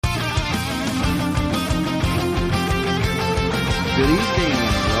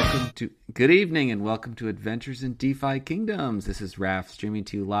Good evening and welcome to Adventures in DeFi Kingdoms. This is Raph streaming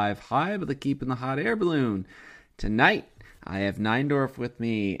to you live high above the keep in the hot air balloon. Tonight, I have Neindorf with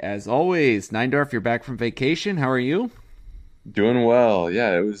me as always. Neindorf, you're back from vacation. How are you? Doing well.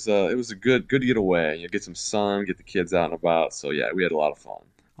 Yeah, it was a good getaway. You get some sun, get the kids out and about. So yeah, we had a lot of fun.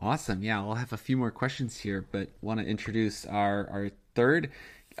 Awesome. Yeah, we'll have a few more questions here, but want to introduce our third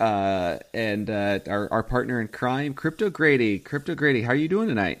and our partner in crime, Crypto Grady. Crypto Grady, how are you doing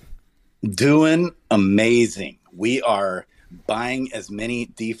tonight? Doing amazing. We are buying as many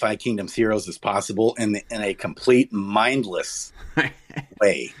DeFi Kingdoms heroes as possible in a complete mindless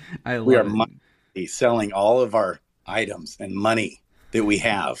way. We are selling all of our items and money that we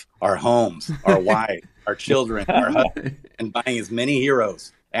have, our homes, our wives, our children, our husbands, and buying as many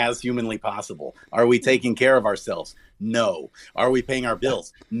heroes as humanly possible. Are we taking care of ourselves? No. Are we paying our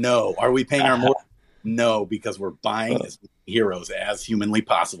bills? No. Are we paying our mortgage? No, because we're buying as many heroes as humanly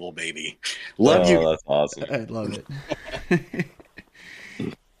possible, baby. Love you. That's awesome. I love it.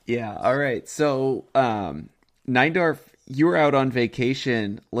 Yeah. All right. So, Neindorf, you were out on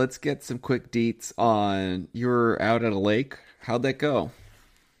vacation. Let's get some quick deets on you were out at a lake. How'd that go?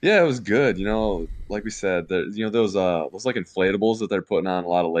 Yeah, it was good. Like we said, those like inflatables that they're putting on a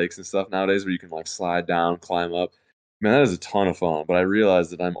lot of lakes and stuff nowadays, where you can like slide down, climb up. Man, that is a ton of fun. But I realized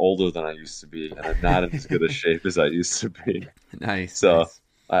that I'm older than I used to be, and I'm not in as good a shape as I used to be. Nice. So nice.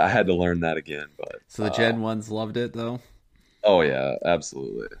 I had to learn that again. But so the Gen 1s loved it though. Oh yeah,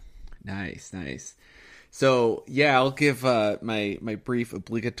 absolutely. Nice. So yeah, I'll give my brief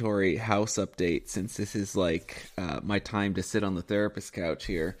obligatory house update since this is like my time to sit on the therapist couch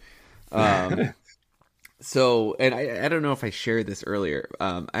here. So, and I don't know if I shared this earlier.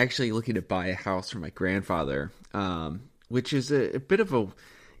 I'm actually looking to buy a house for my grandfather, which is a bit of a,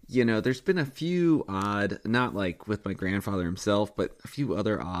 there's been a few odd, not like with my grandfather himself, but a few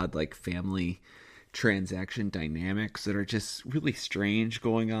other odd like family transaction dynamics that are just really strange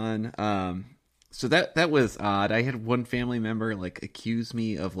going on. So that was odd. I had one family member like accuse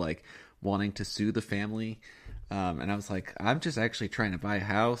me of like wanting to sue the family. And I was like, I'm just actually trying to buy a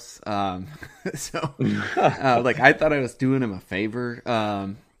house. So like I thought I was doing him a favor.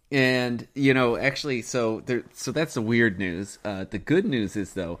 And actually, so that's the weird news. The good news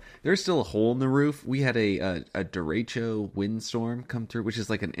is though, there's still a hole in the roof. We had a derecho windstorm come through, which is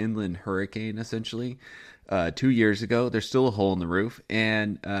like an inland hurricane essentially. 2 years ago, there's still a hole in the roof,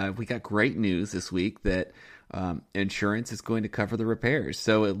 and we got great news this week that insurance is going to cover the repairs.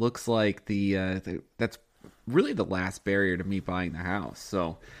 So it looks like that's really the last barrier to me buying the house.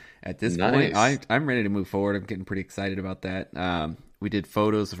 So at this point, I'm ready to move forward. I'm getting pretty excited about that. We did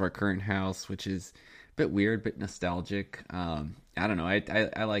photos of our current house, which is a bit weird, bit nostalgic. I don't know.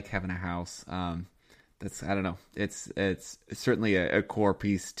 I like having a house. That's I don't know. It's certainly a core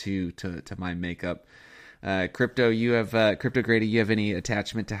piece to my makeup. Crypto, you have Crypto Grady. You have any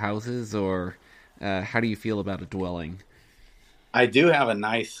attachment to houses, or how do you feel about a dwelling? I do have a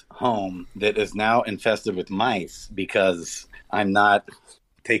nice home that is now infested with mice because I'm not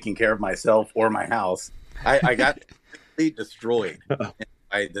taking care of myself or my house. I got completely destroyed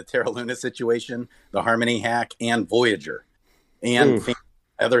by the Terra Luna situation, the Harmony hack, and Voyager, and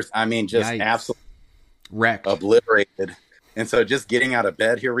others. I mean, just absolutely wrecked, obliterated. And so, just getting out of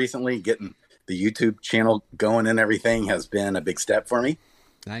bed here recently, getting the YouTube channel going and everything has been a big step for me.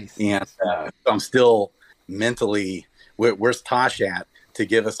 Nice. And I'm still mentally. Where's Tosh at to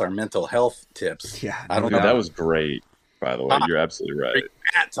give us our mental health tips? Yeah, I don't know. That was great, by the way. You're absolutely right.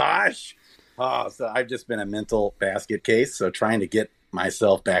 Tosh. Oh, so I've just been a mental basket case. So trying to get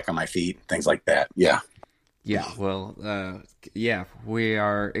myself back on my feet, things like that. Yeah. Yeah. Well, we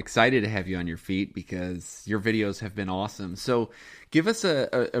are excited to have you on your feet because your videos have been awesome. So give us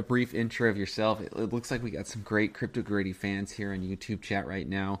a brief intro of yourself. It looks like we got some great Crypto Grady fans here on YouTube chat right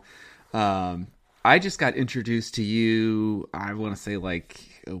now. I just got introduced to you, I want to say like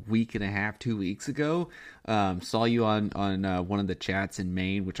a week and a half, 2 weeks ago. Saw you on one of the chats in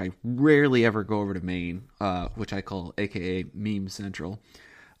Maine, which I rarely ever go over to Maine, which I call AKA Meme Central.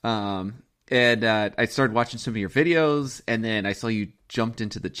 And I started watching some of your videos, and then I saw you jumped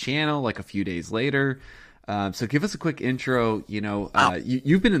into the channel like a few days later. So give us a quick intro.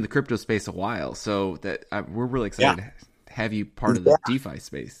 You've been in the crypto space a while, so that we're really excited to have you part of the DeFi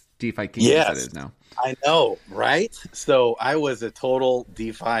space. DeFi Kingdoms, that is now. I know, right? So I was a total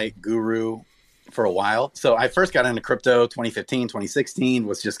DeFi guru for a while. So I first got into crypto 2015, 2016,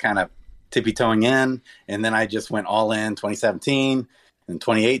 was just kind of tippy-toeing in. And then I just went all in 2017. In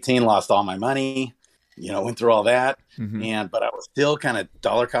 2018, lost all my money, went through all that. Mm-hmm. But I was still kind of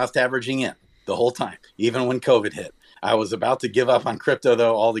dollar cost averaging in the whole time, even when COVID hit. I was about to give up on crypto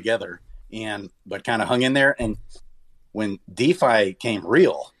though altogether, but kind of hung in there. And when DeFi came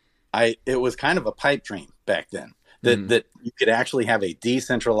real, it was kind of a pipe dream back then that you could actually have a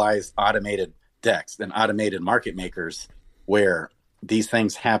decentralized automated DEX and automated market makers where these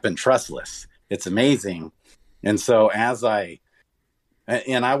things happen trustless. It's amazing. And so I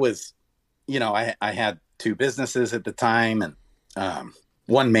was, I had 2 businesses at the time, and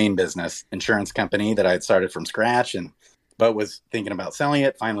one main business, insurance company that I had started from scratch, but was thinking about selling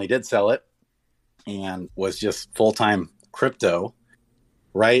it, finally did sell it, and was just full-time crypto,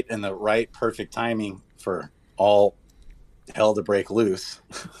 right in the right perfect timing for all hell to break loose.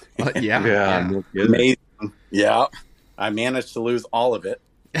 Yeah. Amazing. Yeah. I managed to lose all of it.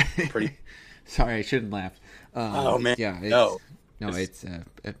 Sorry, I shouldn't laugh. Oh man. Yeah. It's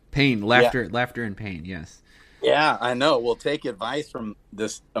pain, laughter and pain. Yes. Yeah, I know. We'll take advice from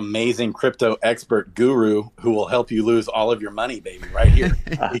this amazing crypto expert guru who will help you lose all of your money, baby, right here.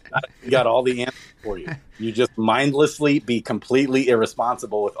 We got all the answers for you. You just mindlessly be completely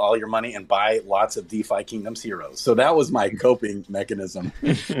irresponsible with all your money and buy lots of DeFi Kingdoms heroes. So that was my coping mechanism.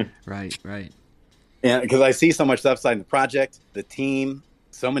 Right. And because I see so much upside in the project, the team,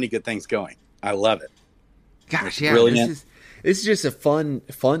 so many good things going. I love it. Gosh, yeah. Brilliant. This is just a fun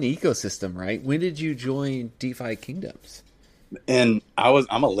ecosystem, right? When did you join DeFi Kingdoms? And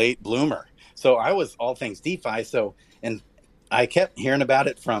I'm a late bloomer. So I was all things DeFi. And I kept hearing about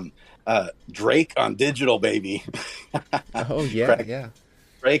it from Drake on Digital, baby. Oh yeah.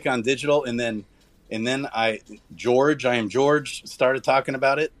 Drake on Digital. And then I am George started talking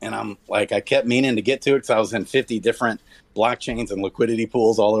about it. And I'm like, I kept meaning to get to it because I was in 50 different blockchains and liquidity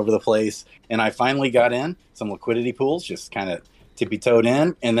pools all over the place. And I finally got in some liquidity pools, just kind of tippy-toed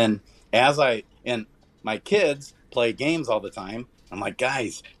in. And then and my kids play games all the time, I'm like,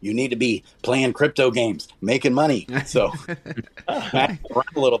 guys, you need to be playing crypto games, making money. So I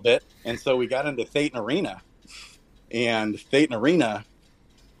around a little bit. And so we got into Thetan Arena. And Thetan Arena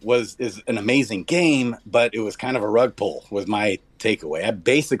is an amazing game, but it was kind of a rug pull was my takeaway. I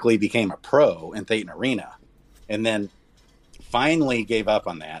basically became a pro in Thetan Arena and then finally gave up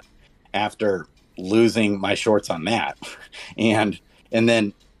on that after losing my shorts on that. And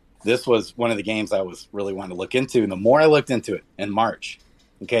then this was one of the games I was really wanting to look into. And the more I looked into it in March,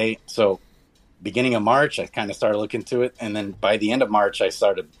 okay, so beginning of March, I kind of started looking into it. And then by the end of March, I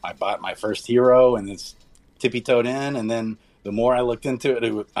bought my first hero and it's tippy-toed in. And then the more I looked into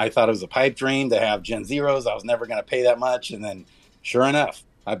it, I thought it was a pipe dream to have Gen Zeros. I was never going to pay that much. And then sure enough,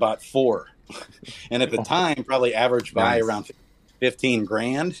 I bought 4. And at the time, probably averaged by around 15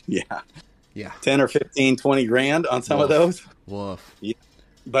 grand. Yeah. 10 or 15, 20 grand on some of those. Woof. Yeah.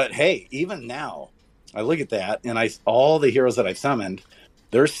 But hey, even now, I look at that and all the heroes that I've summoned,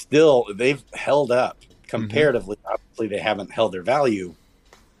 they've held up comparatively. Mm-hmm. Obviously, they haven't held their value,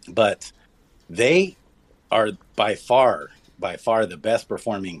 but they are by far the best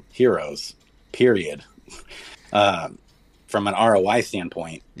performing heroes, period, from an ROI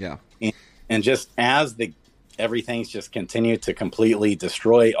standpoint. Yeah. And just as everything's just continued to completely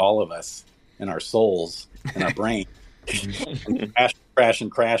destroy all of us and our souls and our brain, and crash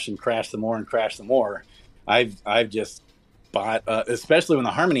some more. I've just bought, especially when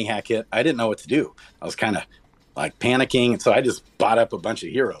the Harmony hack hit, I didn't know what to do. I was kind of like panicking. And so I just bought up a bunch of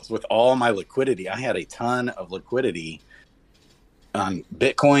heroes with all my liquidity. I had a ton of liquidity on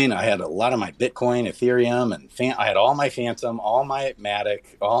Bitcoin. I had a lot of my Bitcoin, Ethereum, and I had all my Phantom, all my Matic,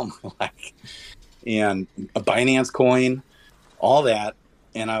 all my and a Binance coin, all that.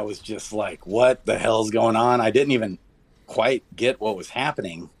 And I was just like, what the hell's going on? I didn't even quite get what was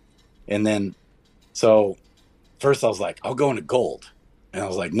happening. And then, so first I was like, I'll go into gold. And I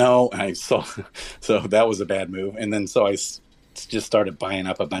was like, no. And so that was a bad move. And then, so I just started buying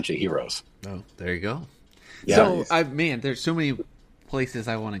up a bunch of heroes. Oh, there you go. Yeah. So there's so many places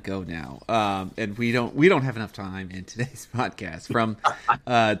I want to go now. And we don't have enough time in today's podcast. From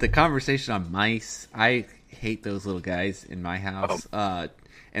the conversation on mice, I hate those little guys in my house.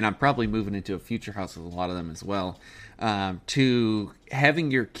 And I'm probably moving into a future house with a lot of them as well. To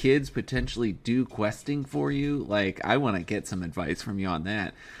having your kids potentially do questing for you, like I want to get some advice from you on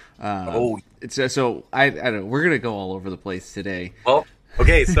that. So I don't know. We're gonna go all over the place today. Well,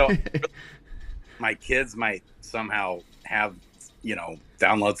 okay, so my kids might somehow have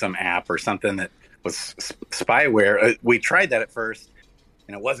download some app or something that was spyware. We tried that at first,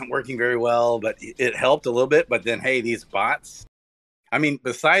 and it wasn't working very well, but it helped a little bit. But then, hey, these bots. I mean,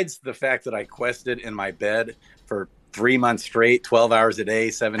 besides the fact that I quested in my bed for 3 months straight, 12 hours a day,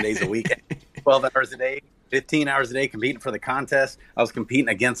 7 days a week, 12 hours a day, 15 hours a day competing for the contest. I was competing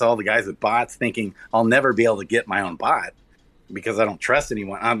against all the guys with bots, thinking I'll never be able to get my own bot because I don't trust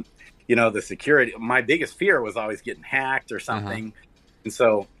anyone. The security. My biggest fear was always getting hacked or something. And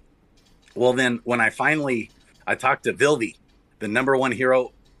so, well, then when I talked to Vilvi, the number one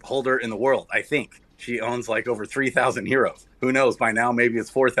hero holder in the world, I think. She owns like over 3,000 heroes. Who knows? By now, maybe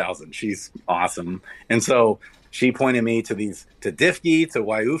it's 4,000. She's awesome. And so she pointed me to Diffkey, to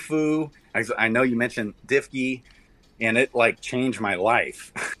Waiufu. I know you mentioned Diffkey, and it like changed my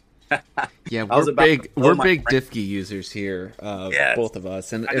life. Yeah, we're big Diffkey users here, yes. Both of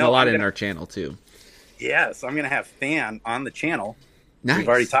us, and a lot in our channel too. Yes, I'm going to have Fan on the channel. Nice. We've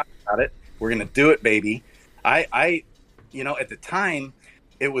already talked about it. We're going to do it, baby. I at the time,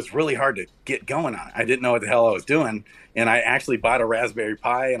 it was really hard to get going on. I didn't know what the hell I was doing. And I actually bought a Raspberry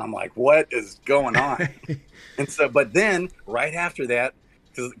Pi, and I'm like, what is going on? And so, but then right after that,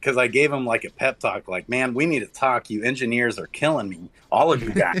 because I gave him like a pep talk, like, man, we need to talk. You engineers are killing me. All of you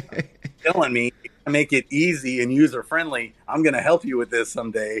guys are killing me. Make it easy and user friendly. I'm going to help you with this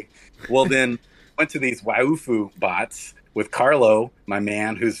someday. Well, then went to these Waiufu bots with Carlo, my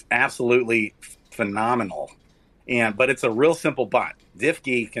man, who's absolutely phenomenal. But it's a real simple bot.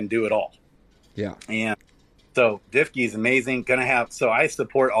 Diffkey can do it all. Yeah. And so Diffkey is amazing. So I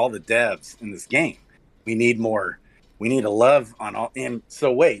support all the devs in this game. We need more. We need a love on all. And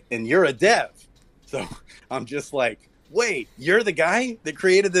so wait, and you're a dev. So I'm just like, wait, you're the guy that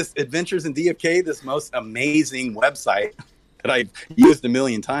created this Adventures in DFK, this most amazing website that I've used a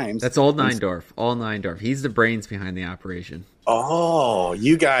million times. That's Old Neindorf. He's the brains behind the operation. Oh,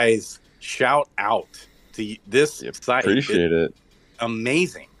 you guys shout out to this site. Appreciate it.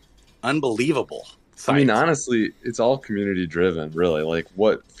 Amazing. Unbelievable site. I mean, honestly, it's all community driven, really. Like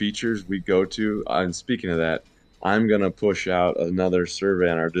what features we go to. And speaking of that, I'm going to push out another survey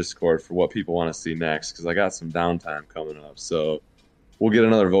on our Discord for what people want to see next, because I got some downtime coming up. So we'll get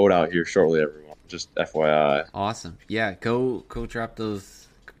another vote out here shortly, everyone. Just FYI. Awesome. Yeah, go drop those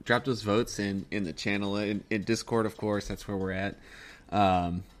votes in the channel, in Discord, of course. That's where we're at.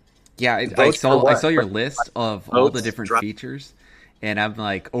 I saw your list of all the different features, and I'm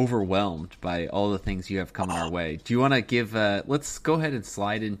like overwhelmed by all the things you have coming our way. Do you want to give? Let's go ahead and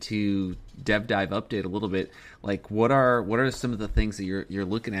slide into Dev Dive update a little bit. Like, what are some of the things that you're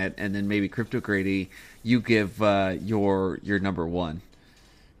looking at, and then maybe Crypto Grady, you give your number one.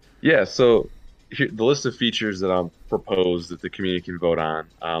 Yeah. So here, the list of features that I'm proposed that the community can vote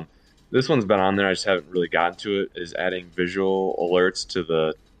on. This one's been on there. I just haven't really gotten to it. Is adding visual alerts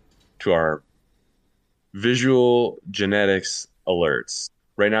to our visual genetics alerts.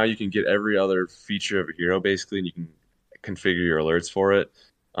 Right now, you can get every other feature of a hero, basically, and you can configure your alerts for it.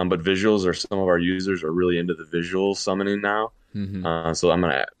 But visuals are some of our users are really into the visual summoning now. Mm-hmm. So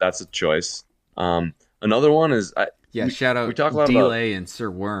that's a choice. Another one is shout out Delay and Sir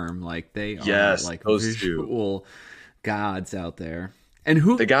Worm. Like they are like those visual two gods out there. And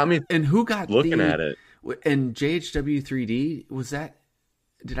who got looking at it? And JHW3D, was that?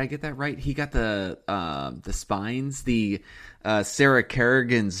 Did I get that right? He got the spines, the Sarah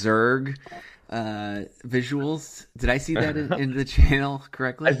Kerrigan Zerg visuals. Did I see that in the channel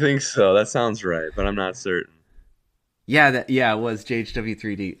correctly? I think so. That sounds right, but I'm not certain. Yeah, it was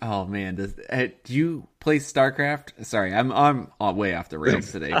JHW3D. Oh man, do you play StarCraft? Sorry, I'm way off the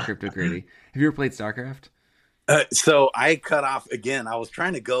rails today. Crypto Grady, have you ever played StarCraft? So I cut off again. I was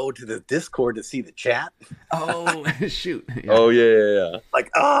trying to go to the Discord to see the chat. Oh shoot! Yeah. Oh yeah.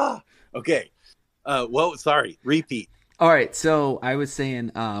 Like okay. Sorry. Repeat. All right, so I was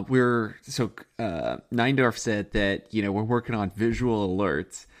saying Neindorf said that we're working on visual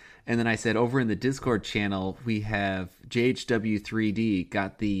alerts, and then I said over in the Discord channel we have JHW3D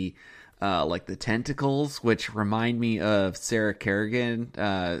got the like the tentacles, which remind me of Sarah Kerrigan,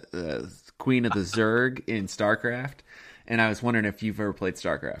 Queen of the Zerg in StarCraft, and I was wondering if you've ever played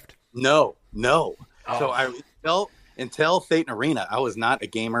StarCraft. No. Oh. So until Fate and Arena, I was not a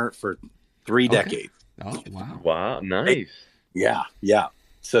gamer for 3 decades. Oh wow! Wow, nice. Yeah.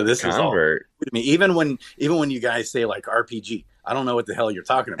 So this is all to me. Even when you guys say like RPG, I don't know what the hell you're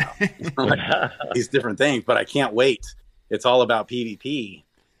talking about. Like, these different things, but I can't wait. It's all about PvP,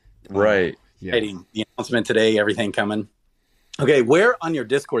 right? Yeah. The announcement today, everything coming. Okay, where on your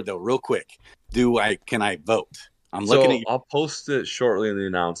Discord though, real quick, can I vote? I'm looking at. I'll post it shortly in the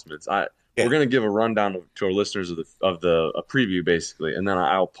announcements. We're going to give a rundown to our listeners of a preview basically, and then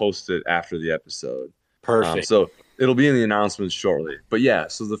I'll post it after the episode. Perfect. So it'll be in the announcements shortly. But yeah,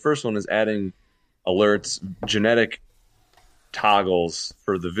 so the first one is adding alerts, genetic toggles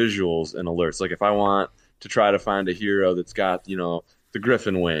for the visuals and alerts. Like if I want to try to find a hero that's got, the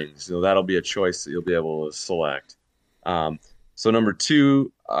Griffin wings. That'll be a choice that you'll be able to select. So number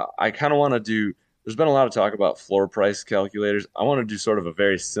two, I kind of want to do. There's been a lot of talk about floor price calculators. I want to do sort of a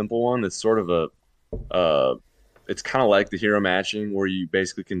very simple one. That's sort of it's kind of like the hero matching, where you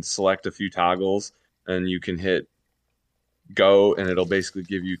basically can select a few toggles and you can hit go, and it'll basically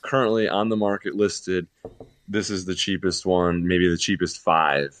give you currently on the market listed. This is the cheapest one, maybe the cheapest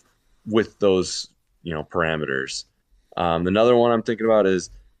 5 with those, parameters. Another one I'm thinking about is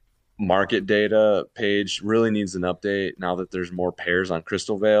market data page really needs an update now that there's more pairs on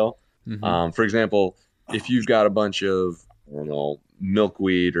Crystal Veil. Mm-hmm. For example, if you've got a bunch of,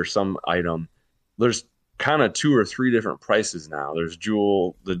 milkweed or some item, there's kind of 2 or 3 different prices now. There's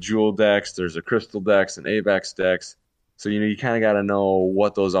the jewel decks, there's a crystal decks and Avex decks. So, you kind of got to know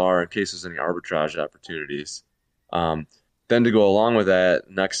what those are in case there's any arbitrage opportunities. Then to go along with that,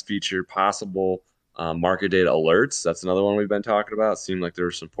 next feature, possible market data alerts. That's another one we've been talking about. Seemed like there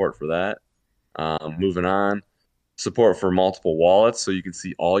was support for that. Moving on, support for multiple wallets, so you can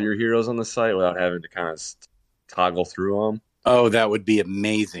see all your heroes on the site without having to kind of toggle through them. Oh, that would be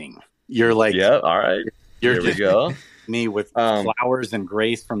amazing. You're like, yeah, all right. Here we go. Me with flowers and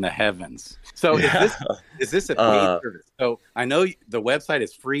grace from the heavens. So is this a paid service? So I know the website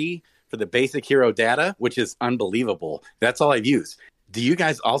is free for the basic hero data, which is unbelievable. That's all I've used. Do you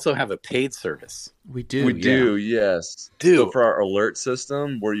guys also have a paid service? We do. We do, yes. So for our alert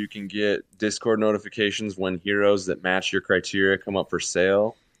system, where you can get Discord notifications when heroes that match your criteria come up for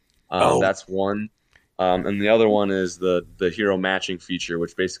sale. That's one. And the other one is the hero matching feature,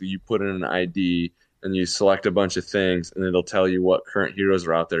 which basically you put in an ID and you select a bunch of things, and it'll tell you what current heroes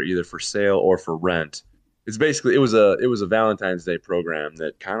are out there, either for sale or for rent. It's basically it was a Valentine's Day program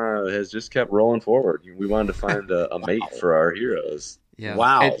that kind of has just kept rolling forward. We wanted to find a mate for our heroes. Yeah.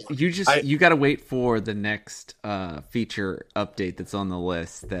 Wow. You got to wait for the next feature update that's on the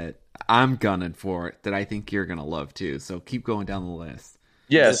list that I'm gunning for, that I think you're gonna love too. So keep going down the list.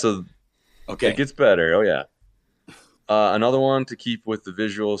 Yeah. So it gets better. Oh yeah. Another one to keep with the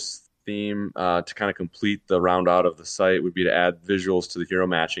visuals theme, to kind of complete the round out of the site, would be to add visuals to the hero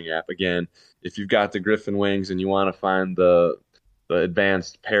matching app. Again, if you've got the Griffin wings and you want to find the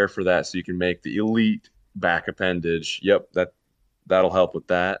advanced pair for that, so you can make the elite back appendage. Yep, that'll help with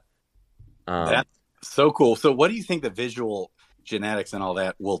that. That's so cool. So what do you think the visual genetics and all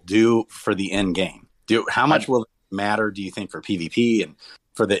that will do for the end game? How much will it matter, do you think, for PvP and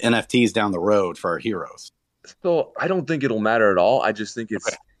for the NFTs down the road for our heroes? So I don't think it'll matter at all. I just think it's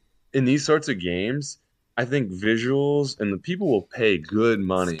in these sorts of games, I think visuals, and the people will pay good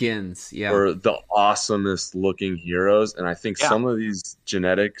money skins, for the awesomest looking heroes. And I think some of these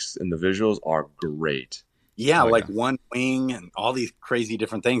genetics and the visuals are great. Yeah, one wing and all these crazy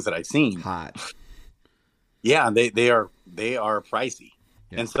different things that I've seen. Hot. Yeah, they are pricey.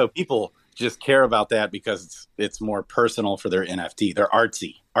 Yeah. And so people just care about that because it's more personal for their NFT. They're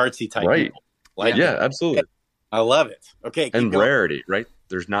artsy type people. Yeah, absolutely. I love it. Okay. And rarity, right?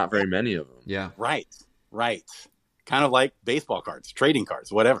 There's not very many of them. Yeah. Right. Kind of like baseball cards, trading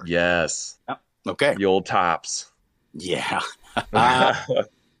cards, whatever. Yes. Okay. The old tops. Yeah.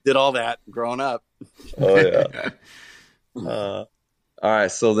 Did all that growing up. Oh, yeah. All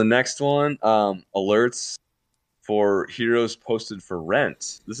right. So the next one, alerts for heroes posted for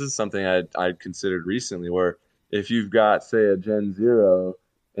rent. This is something I'd considered recently, where if you've got, say, a Gen 0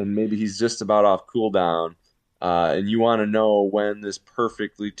 and maybe he's just about off cooldown, and you want to know when this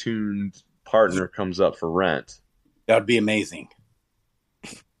perfectly tuned partner comes up for rent. That would be amazing.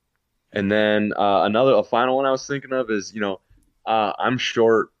 And then a final one I was thinking of is, I'm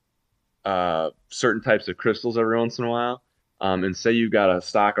short certain types of crystals every once in a while. And say you've got a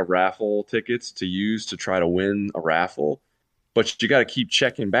stock of raffle tickets to use to try to win a raffle, but you got to keep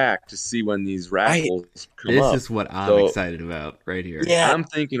checking back to see when these raffles come up. This is what I'm excited about right here. Yeah. I'm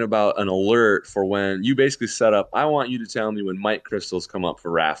thinking about an alert for when you basically set up, I want you to tell me when Mike crystals come up for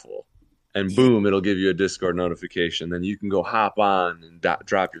raffle. And boom, it'll give you a Discord notification. Then you can go hop on and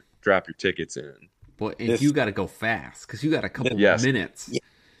drop your tickets in. Well, and you got to go fast because you got a couple of minutes. Yeah.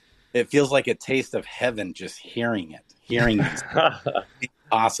 It feels like a taste of heaven just hearing it. It's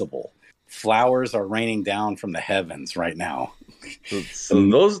impossible. Flowers are raining down from the heavens right now.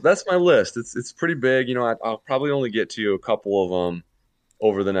 So that's my list. It's pretty big. I'll probably only get to a couple of them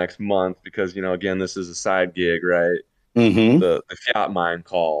over the next month because, again, this is a side gig, right? Mm-hmm. The fiat mine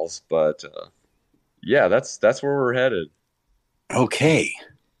calls, but that's where we're headed. Okay.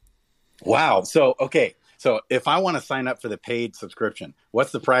 Wow. So if I want to sign up for the paid subscription,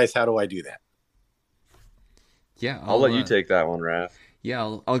 what's the price? How do I do that? Yeah, I'll let you take that one, Raph. Yeah,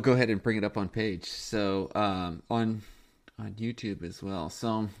 I'll go ahead and bring it up on page. So on on YouTube as well. So,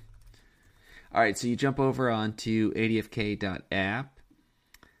 all right, so you jump over onto adfk.app.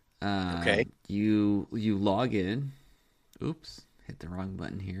 Okay. You log in. Oops, hit the wrong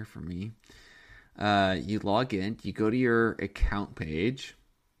button here for me. You log in. You go to your account page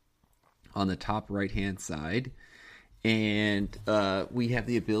on the top right-hand side. And we have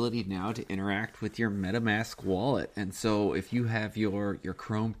the ability now to interact with your MetaMask wallet. And so if you have your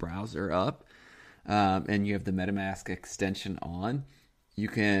Chrome browser up and you have the MetaMask extension on, you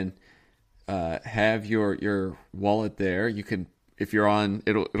can have your wallet there. You can, if you're on,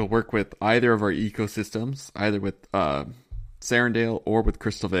 it'll work with either of our ecosystems, either with Sarandale or with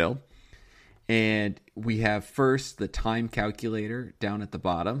Crystal Vale. And we have first the time calculator down at the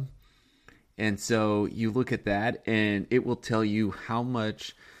bottom. And so you look at that, and it will tell you how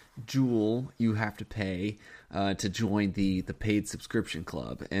much Jewel you have to pay to join the paid subscription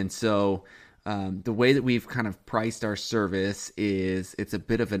club. And so the way that we've kind of priced our service is it's a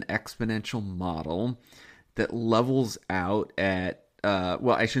bit of an exponential model that levels out at,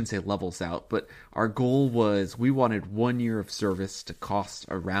 well, I shouldn't say levels out, but our goal was we wanted 1 year of service to cost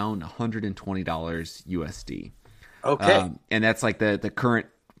around $120 USD. Okay. And that's like the current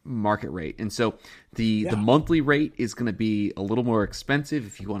market rate. And so the monthly rate is going to be a little more expensive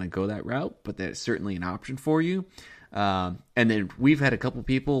if you want to go that route, but that's certainly an option for you. And then we've had a couple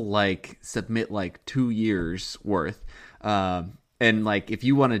people like submit like 2 years worth. And like if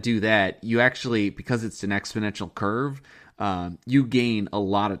you want to do that, you actually, because it's an exponential curve, you gain a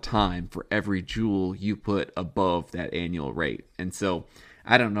lot of time for every jewel you put above that annual rate. And so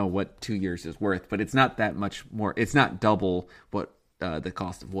I don't know what 2 years is worth, but it's not that much more. It's not double what the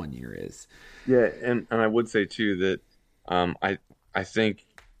cost of 1 year is. Yeah, and I would say too that I think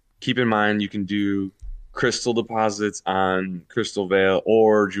keep in mind you can do crystal deposits on Crystal Vale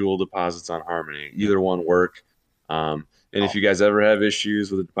or jewel deposits on Harmony. Either one work. And if you guys ever have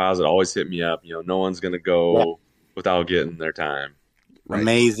issues with a deposit, always hit me up. You know, no one's gonna go without getting their time. Right.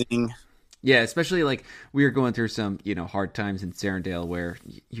 Amazing. Yeah, especially like we were going through some, hard times in Sarandale where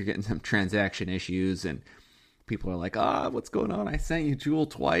you're getting some transaction issues and people are like, what's going on? I sent you Jewel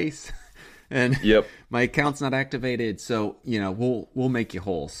twice and my account's not activated. So, we'll make you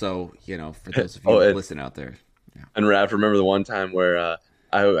whole. So, for those of you who listen out there. Yeah. And Raph, remember the one time where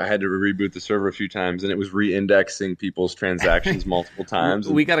I had to reboot the server a few times and it was re-indexing people's transactions multiple times.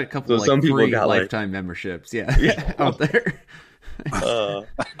 We got a couple of some free lifetime memberships. Yeah. Out there.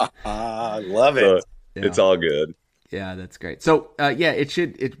 I love it. It's all good. Yeah, that's great. So, it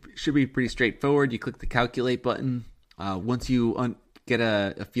should be pretty straightforward. You click the calculate button. Once you get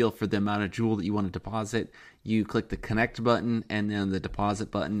a feel for the amount of Jewel that you want to deposit, you click the connect button and then the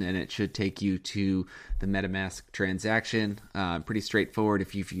deposit button, and it should take you to the MetaMask transaction. Pretty straightforward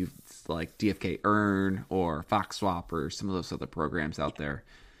if you've used like DFK Earn or FoxSwap or some of those other programs out there.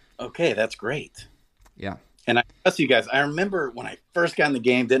 Okay, that's great. Yeah. And I trust you guys. I remember when I first got in the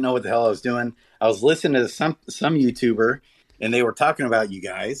game, didn't know what the hell I was doing. I was listening to some YouTuber, and they were talking about you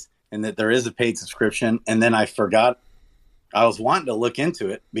guys and that there is a paid subscription. And then I forgot. I was wanting to look into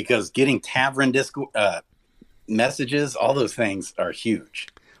it because getting Tavern Discord messages, all those things are huge.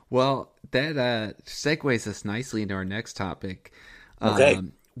 Well, that segues us nicely into our next topic. Okay.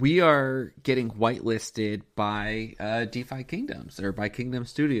 We are getting whitelisted by DeFi Kingdoms or by Kingdom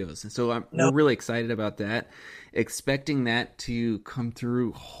Studios. And so we're really excited about that. Expecting that to come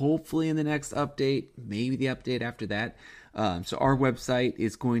through hopefully in the next update, maybe the update after that. So our website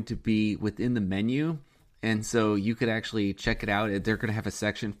is going to be within the menu. And so you could actually check it out. They're going to have a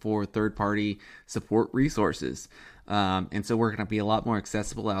section for third-party support resources. And so we're going to be a lot more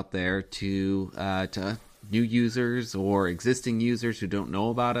accessible out there to new users or existing users who don't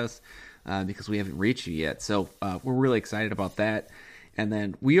know about us because we haven't reached you yet. So we're really excited about that. And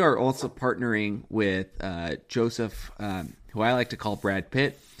then we are also partnering with Joseph, who I like to call Brad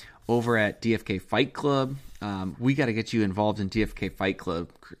Pitt, over at DFK Fight Club. We got to get you involved in DFK Fight Club,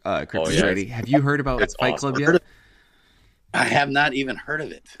 Crypto. Have you heard about Fight Club yet? I have not even heard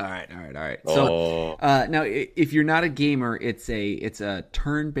of it. All right. So now, if you're not a gamer, it's a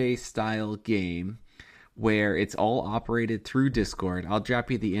turn-based style game where it's all operated through Discord. I'll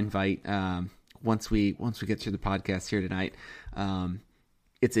drop you the invite once we get through the podcast here tonight.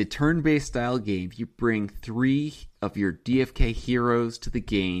 It's a turn-based style game. You bring 3 of your DFK heroes to the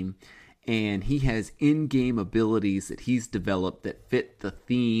game, and he has in-game abilities that he's developed that fit the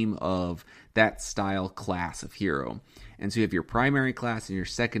theme of that style class of hero. And so you have your primary class and your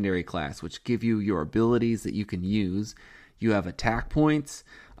secondary class, which give you your abilities that you can use. you have attack points,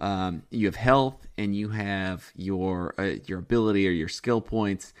 you have health, and you have your ability or your skill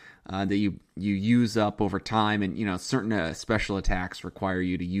points that you use up over time. And certain special attacks require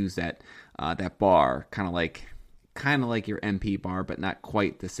you to use that bar, kind of like your MP bar, but not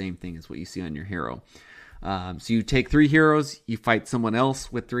quite the same thing as what you see on your hero. So you take 3 heroes, you fight someone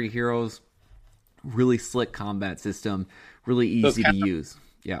else with 3 heroes. Really slick combat system, really easy to use.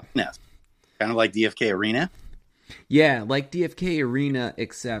 Yeah. Kind of like DFK Arena? Yeah, like DFK Arena,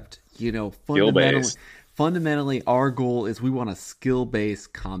 except, fundamentally our goal is we want a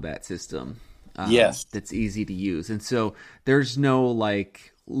skill-based combat system. Yes. That's easy to use. And so there's no,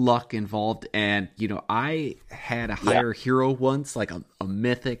 luck involved. And, I had a higher hero once, like a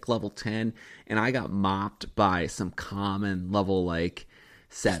mythic level 10, and I got mopped by some common level,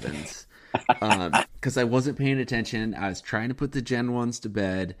 7s. Because I wasn't paying attention. I was trying to put the Gen 1s to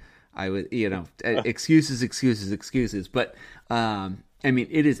bed. I would, excuses. But,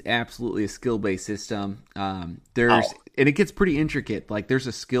 it is absolutely a skill-based system. And it gets pretty intricate. There's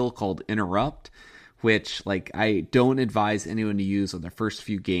a skill called Interrupt, which, I don't advise anyone to use on their first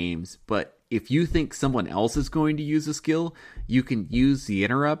few games. But if you think someone else is going to use a skill, you can use the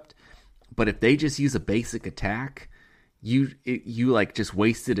Interrupt. But if they just use a basic attack, you just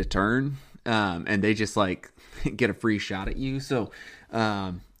wasted a turn, and they just get a free shot at you. So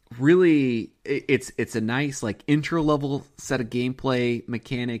really it's a nice intro level set of gameplay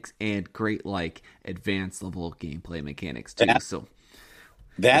mechanics and great advanced level gameplay mechanics too.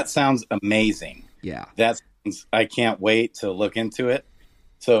 That sounds amazing. Yeah, I can't wait to look into it.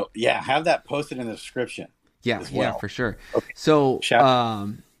 So have that posted in the description. Yeah, for sure. Okay. So what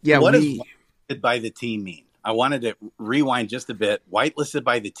does whitelisted by the team mean? I wanted to rewind just a bit. Whitelisted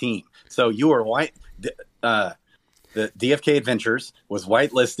by the team. So you were the DFK Adventures was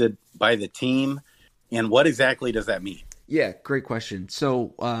whitelisted by the team, and what exactly does that mean? Yeah, great question.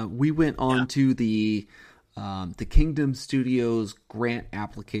 So we went on to the Kingdom Studios grant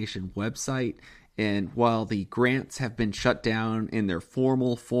application website, and while the grants have been shut down in their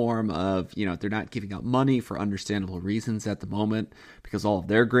formal form of, they're not giving out money for understandable reasons at the moment because all of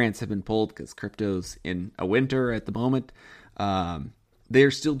their grants have been pulled because crypto's in a winter at the moment.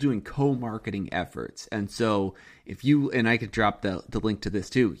 They're still doing co-marketing efforts. And so and I could drop the link to this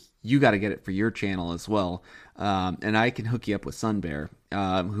too, you got to get it for your channel as well. And I can hook you up with Sunbear,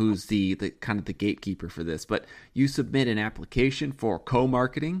 who's the kind of the gatekeeper for this. But you submit an application for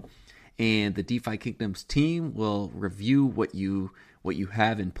co-marketing, and the DeFi Kingdoms team will review what you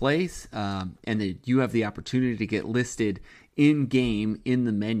have in place, and then you have the opportunity to get listed in-game in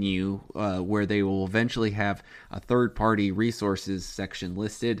the menu, where they will eventually have a third-party resources section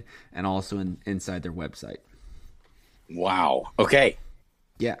listed, and also inside their website. Wow. Okay.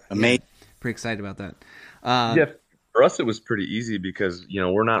 Yeah. Amazing. Yeah. Pretty excited about that. For us it was pretty easy because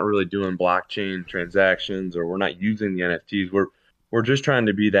we're not really doing blockchain transactions, or we're not using the NFTs. We're just trying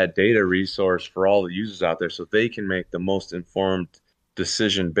to be that data resource for all the users out there so they can make the most informed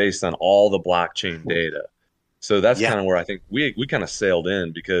decision based on all the blockchain data. So that's kind of where I think we kind of sailed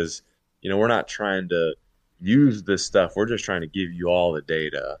in, because, we're not trying to use this stuff. We're just trying to give you all the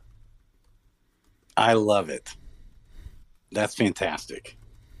data. I love it. That's fantastic.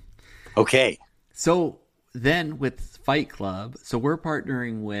 Okay. So then with Fight Club, so we're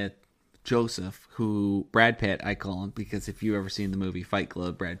partnering with Joseph, who Brad Pitt, I call him, because if you ever seen the movie Fight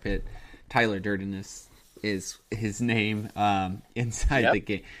Club, Brad Pitt, Tyler Durden is his name inside the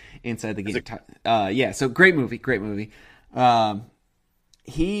game. So great movie.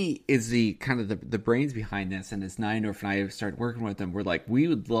 He is the kind of the brains behind this, and as Neindorf and I started working with him, we're like, we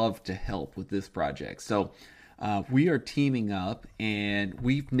would love to help with this project. So we are teaming up, and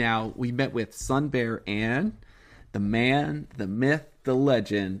we met with Sunbear and the man, the myth, the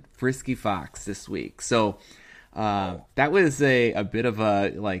legend, Frisky Fox this week. So that was a bit of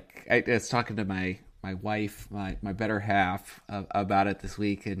a, I was talking to my wife, my better half, about it this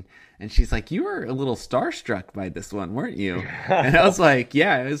week, and she's like, you were a little starstruck by this one, weren't you? And I was like,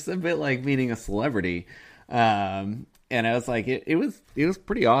 yeah, it was a bit like meeting a celebrity. And I was like, it was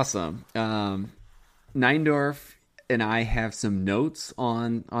pretty awesome. Neindorf and I have some notes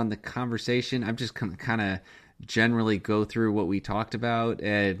on the conversation. I'm just kind of generally go through what we talked about,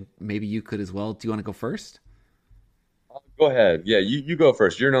 and maybe you could as well. Do you want to go first? Go ahead. Yeah, you go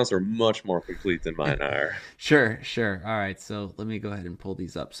first. Your notes are much more complete than mine are. Sure. All right, so let me go ahead and pull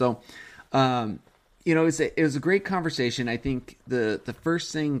these up. So, it was a great conversation. I think the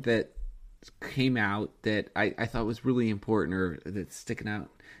first thing that came out that I thought was really important, or that's sticking out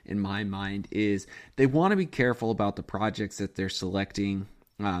in my mind, is they want to be careful about the projects that they're selecting.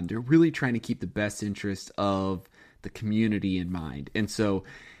 They're really trying to keep the best interest of the community in mind. And so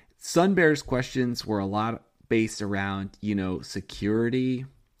Sunbear's questions were a lot based around, security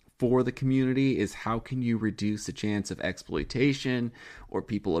for the community. Is how can you reduce the chance of exploitation or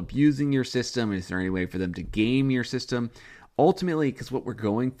people abusing your system? Is there any way for them to game your system? Ultimately, because what we're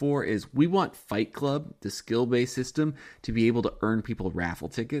going for is we want Fight Club, the skill-based system, to be able to earn people raffle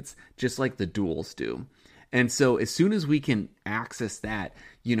tickets, just like the duels do. And so as soon as we can access that,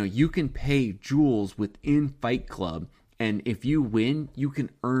 you can pay jewels within Fight Club, and if you win, you can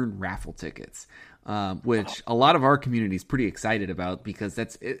earn raffle tickets, which a lot of our community is pretty excited about, because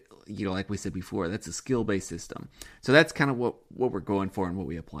that's it, like we said before, that's a skill-based system. So that's kind of what we're going for and what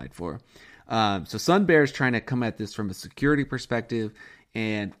we applied for. So Sunbear is trying to come at this from a security perspective.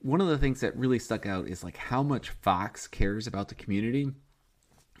 And one of the things that really stuck out is like how much Fox cares about the community.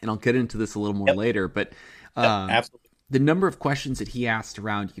 And I'll get into this a little more later, but absolutely. The number of questions that he asked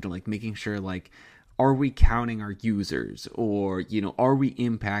around, like making sure, like, are we counting our users, or, are we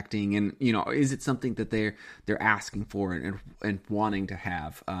impacting, and, is it something that they're asking for and wanting to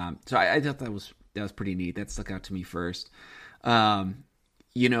have? So I thought that was pretty neat. That stuck out to me first.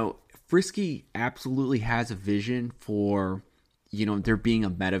 Frisky absolutely has a vision for, there being a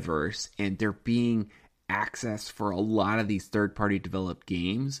metaverse and there being access for a lot of these third-party developed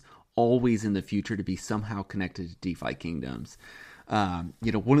games always in the future to be somehow connected to DeFi Kingdoms. One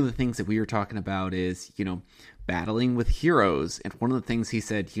of the things that we were talking about is, battling with heroes. And one of the things he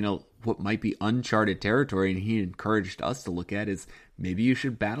said, what might be uncharted territory, and he encouraged us to look at, is maybe you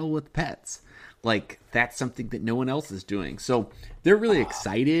should battle with pets. Like, that's something that no one else is doing. So they're really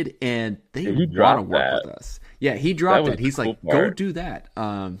excited, and they want to work with us. Yeah, he dropped it. He's like, go do that.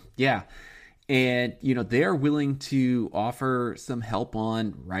 Yeah. And, they're willing to offer some help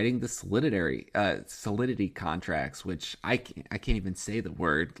on writing the Solidity contracts, which I can't even say the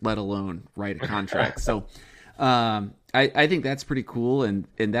word, let alone write a contract. So I think that's pretty cool, and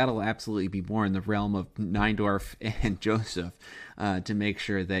that'll absolutely be more in the realm of Neindorf and Joseph to make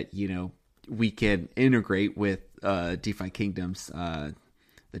sure that, we can integrate with DeFi Kingdoms,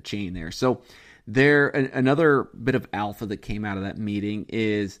 the chain there. So another bit of alpha that came out of that meeting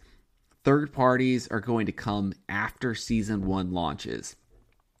is third parties are going to come after Season 1 launches.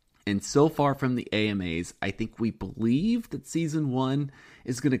 And so far from the AMAs, I think we believe that Season 1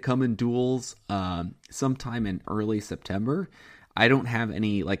 is going to come in duels sometime in early September. I don't have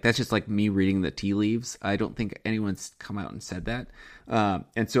any, that's just like me reading the tea leaves. I don't think anyone's come out and said that.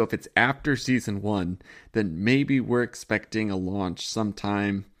 And so if it's after Season 1, then maybe we're expecting a launch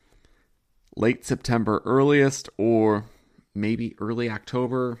sometime late September earliest, or maybe early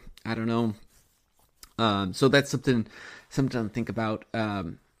October. I don't know. So that's something to think about.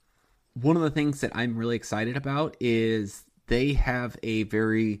 One of the things that I'm really excited about is they have a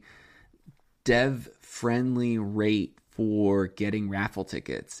very dev-friendly rate for getting raffle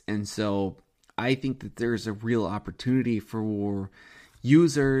tickets. And so I think that there's a real opportunity for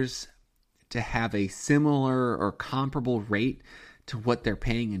users to have a similar or comparable rate to what they're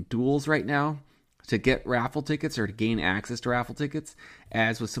paying in duels right now to get raffle tickets or to gain access to raffle tickets,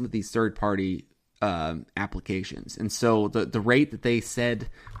 as with some of these third-party applications. And so the rate that they said,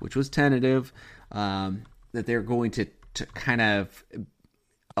 which was tentative, that they're going to kind of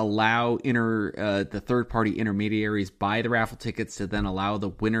allow the third-party intermediaries buy the raffle tickets to then allow the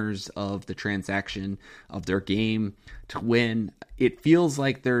winners of the transaction of their game to win. It feels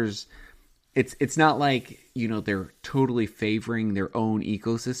like it's not like, they're totally favoring their own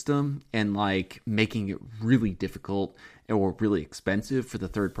ecosystem and like making it really difficult or really expensive for the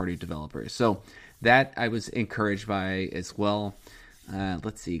third-party developers. So that I was encouraged by as well.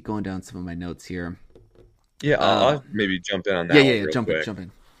 Let's see, going down some of my notes here. Yeah, I'll maybe jump in on that. Yeah, jump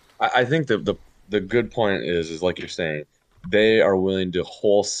in. I think the good point is like you're saying, they are willing to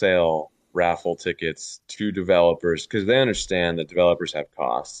wholesale raffle tickets to developers because they understand that developers have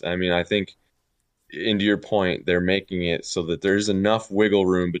costs. I mean, I think, into your point, they're making it so that there's enough wiggle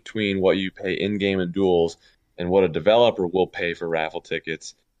room between what you pay in-game and duels and what a developer will pay for raffle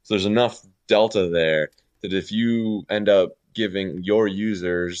tickets. So there's enough delta there that if you end up giving your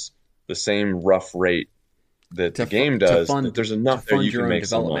users the same rough rate that the game does, that there's enough there you can make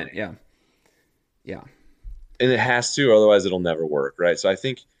some money. Yeah. And it has to, otherwise it'll never work, right? So I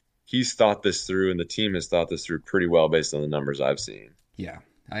think he's thought this through, and the team has thought this through pretty well based on the numbers I've seen. Yeah,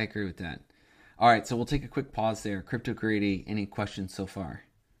 I agree with that. All right, so we'll take a quick pause there. Crypto Greedy, any questions so far?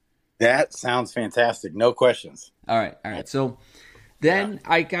 That sounds fantastic. No questions. All right. So then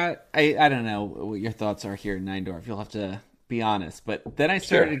I don't know what your thoughts are here, Neindorf. You'll have to be honest. But then I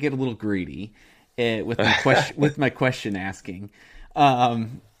started to get a little greedy with my question asking.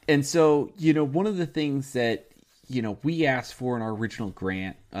 And so, one of the things that, we asked for in our original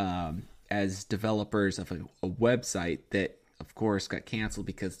grant as developers of a website that, of course, got canceled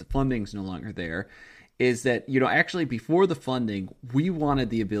because the funding's no longer there, is that, actually before the funding, we wanted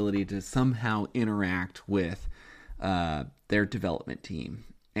the ability to somehow interact with their development team.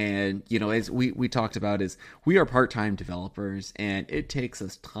 And, as we talked about, is we are part-time developers, and it takes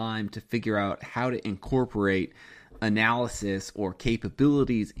us time to figure out how to incorporate analysis or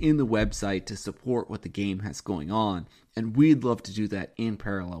capabilities in the website to support what the game has going on. And we'd love to do that in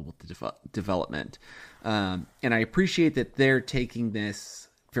parallel with the development. And I appreciate that they're taking this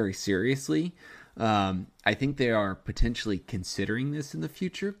very seriously. I think they are potentially considering this in the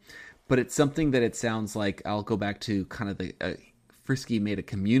future, but it's something that it sounds like, I'll go back to kind of the Frisky made a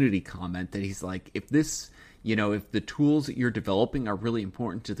community comment that he's like, if this, if the tools that you're developing are really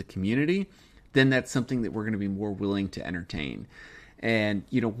important to the community, then that's something that we're going to be more willing to entertain. And,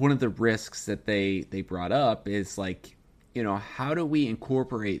 one of the risks that they brought up is like, how do we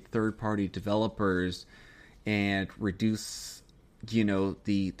incorporate third-party developers and reduce,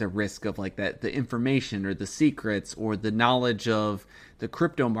 the risk of like that, the information or the secrets or the knowledge of the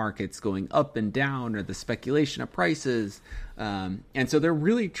crypto markets going up and down or the speculation of prices. And so they're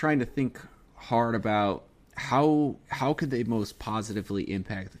really trying to think hard about how could they most positively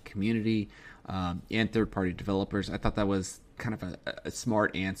impact the community and third-party developers. I thought that was kind of a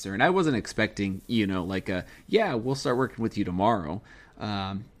smart answer. And I wasn't expecting, we'll start working with you tomorrow.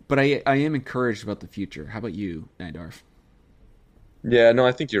 But I am encouraged about the future. How about you, Nidarf? Yeah, no,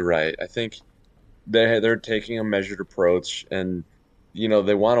 I think you're right. I think they're taking a measured approach, and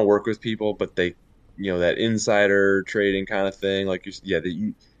they want to work with people, but they, that insider trading kind of thing, like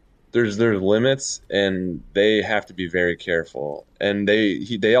there's limits, and they have to be very careful. And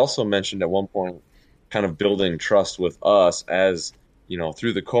they also mentioned at one point, kind of building trust with us as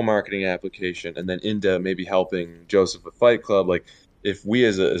through the co-marketing application, and then into maybe helping Joseph with Fight Club. Like if we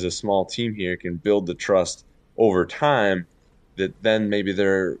as a small team here can build the trust over time, that then maybe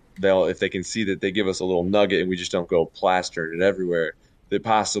they'll if they can see that they give us a little nugget and we just don't go plastering it everywhere, that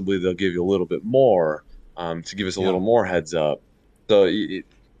possibly they'll give you a little bit more to give us a little more heads up. So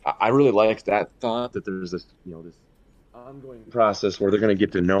I really like that thought, that there's this this ongoing process where they're going to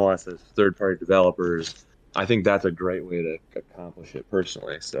get to know us as third-party developers. I think that's a great way to accomplish it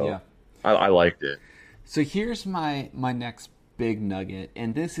personally. So I liked it. So here's my next big nugget,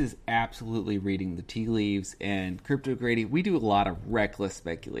 and this is absolutely reading the tea leaves. And Crypto Grady, we do a lot of reckless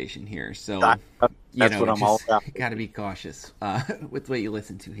speculation here, so that's what I'm all about. Got to be cautious with what you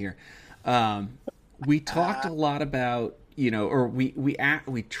listen to here. We talked a lot about or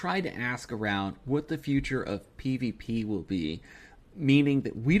we tried to ask around what the future of PvP will be, meaning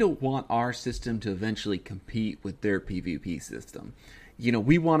that we don't want our system to eventually compete with their PvP system.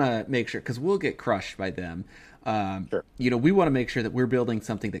 We want to make sure, because we'll get crushed by them. Sure. We want to make sure that we're building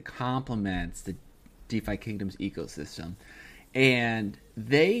something that complements the DeFi Kingdoms ecosystem. And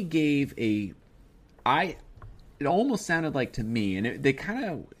they gave it almost sounded like to me, and they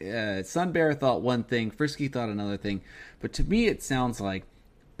kind of, Sunbear thought one thing, Frisky thought another thing, but to me it sounds like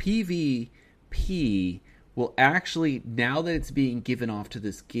PvP will actually, now that it's being given off to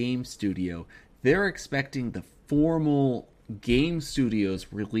this game studio, they're expecting the formal game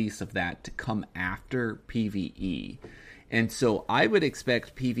studio's release of that to come after PvE. And so I would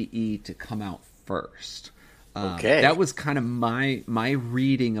expect PvE to come out first. Okay. That was kind of my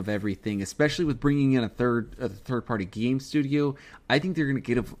reading of everything, especially with bringing in a third party game studio. I think they're going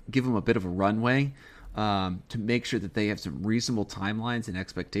to give them a bit of a runway to make sure that they have some reasonable timelines and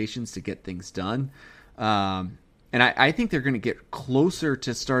expectations to get things done. And I think they're going to get closer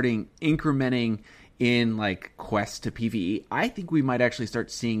to starting incrementing in like quests to PvE. I think we might actually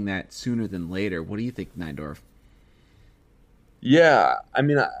start seeing that sooner than later. What do you think, Nindorf? Yeah, I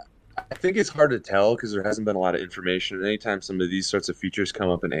mean, I think it's hard to tell because there hasn't been a lot of information. And anytime some of these sorts of features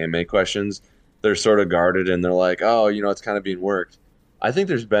come up in AMA questions, they're sort of guarded and they're like, oh, it's kind of being worked. I think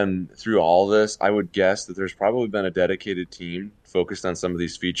there's been, through all this, I would guess that there's probably been a dedicated team focused on some of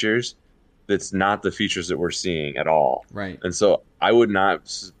these features that's not the features that we're seeing at all. Right. And so I would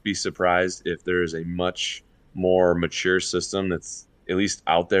not be surprised if there is a much more mature system that's at least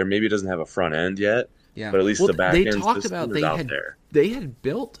out there. Maybe it doesn't have a front end yet, but at least the back end system is out there. They had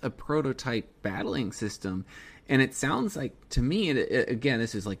built a prototype battling system, and it sounds like, to me, again,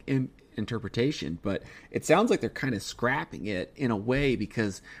 this is like interpretation, but it sounds like they're kind of scrapping it in a way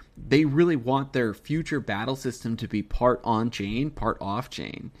because they really want their future battle system to be part on-chain, part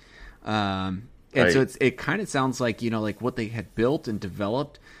off-chain. And so it kind of sounds like, like what they had built and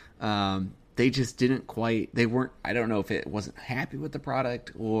developed they just didn't quite. They weren't. I don't know if it wasn't happy with the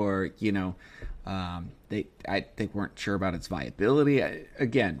product, or they weren't sure about its viability.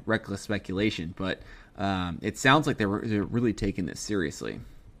 Again, reckless speculation, but it sounds like they're really taking this seriously.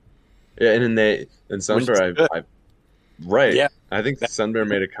 Yeah, and Sunbear, right. Yeah. I think Sunbear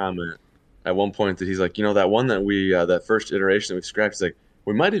made a comment at one point that he's like, that one that we that first iteration that we scrapped, he's like,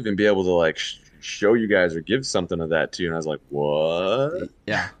 we might even be able to like show you guys or give something of that to you. And I was like, what?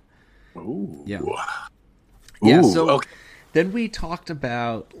 Yeah. Ooh. Yeah. Ooh, Yeah. So okay. Then we talked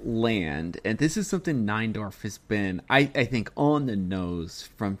about land, and this is something Neindorf has been, I think, on the nose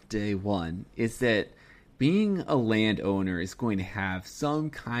from day one, is that being a landowner is going to have some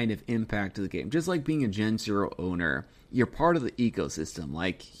kind of impact to the game. Just like being a Gen Zero owner, you're part of the ecosystem.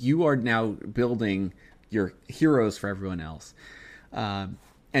 Like, you are now building your heroes for everyone else.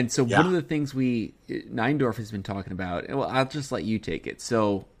 And so one of the things Neindorf has been talking about, well, I'll just let you take it.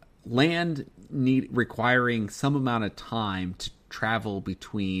 So land requiring some amount of time to travel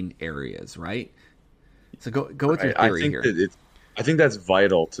between areas, right? So go with your theory here. I think that's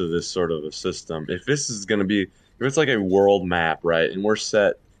vital to this sort of a system. If this is going to be, if it's like a world map, right, and we're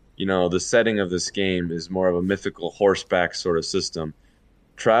set, the setting of this game is more of a mythical horseback sort of system.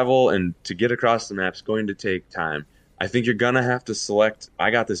 Travel and to get across the map is going to take time. I think you're going to have to select,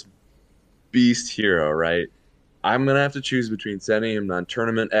 I got this beast hero, right? I'm going to have to choose between setting him on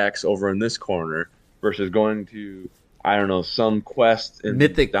Tournament X over in this corner versus going to, I don't know, some quest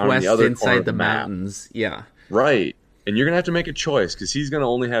mythic down quest in the other inside corner of the map. mountains. Yeah. Right. And you're going to have to make a choice because he's going to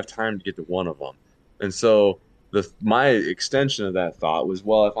only have time to get to one of them. And so my extension of that thought was,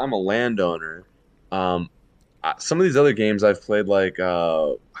 well, if I'm a landowner, some of these other games I've played, like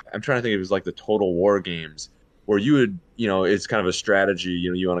I'm trying to think, it was like the Total War games where you would, it's kind of a strategy,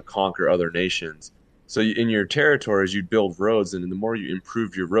 you want to conquer other nations. So in your territories, you'd build roads, and the more you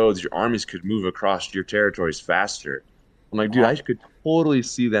improve your roads, your armies could move across your territories faster. I'm like, dude, I could totally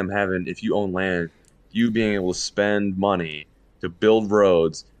see them having, if you own land, you being able to spend money to build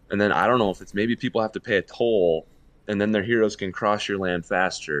roads, and then I don't know if it's maybe people have to pay a toll, and then their heroes can cross your land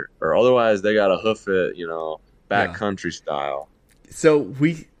faster, or otherwise they got to hoof it, backcountry style. So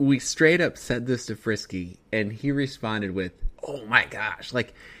we straight up said this to Frisky, and he responded with, "Oh my gosh!"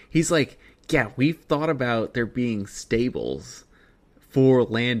 Like, he's like, "Yeah, we've thought about there being stables for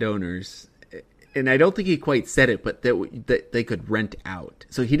landowners." And I don't think he quite said it, but that they could rent out.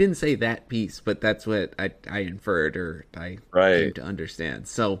 So he didn't say that piece, but that's what I inferred, or I came to understand.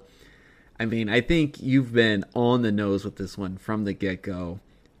 So, I mean, I think you've been on the nose with this one from the get-go.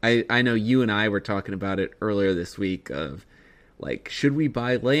 I know you and I were talking about it earlier this week of, like, should we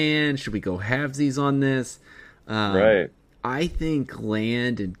buy land? Should we go halvesies on this? Right. I think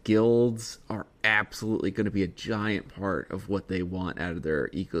land and guilds are absolutely going to be a giant part of what they want out of their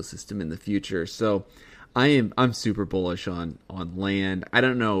ecosystem in the future. So I'm super bullish on land. I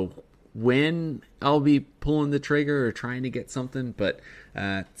don't know when I'll be pulling the trigger or trying to get something, but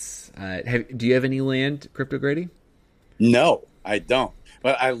do you have any land, Crypto Grady? No, I don't.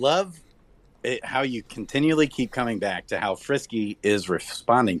 But I love how you continually keep coming back to how Frisky is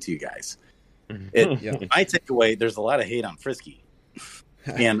responding to you guys. My takeaway, there's a lot of hate on Frisky.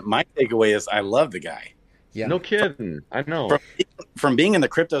 And my takeaway is I love the guy. Yeah. No kidding. I know. From being in the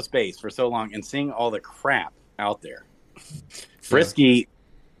crypto space for so long and seeing all the crap out there, Frisky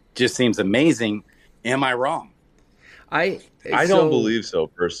just seems amazing. Am I wrong? I don't believe so,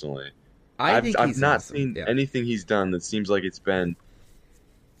 personally. I've not seen anything he's done that seems like it's been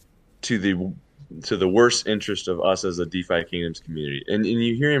to the worst interest of us as a DeFi Kingdoms community. And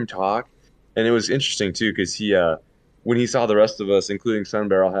you hear him talk, and it was interesting too, because he when he saw the rest of us, including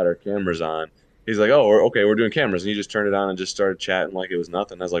Sunbarrel, had our cameras on, he's like, "Oh, we're doing cameras," and he just turned it on and just started chatting like it was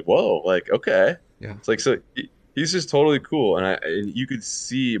nothing. I was like, "Whoa, like, okay." Yeah. It's like, so he's just totally cool, and you could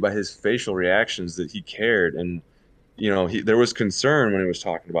see by his facial reactions that he cared, and there was concern when he was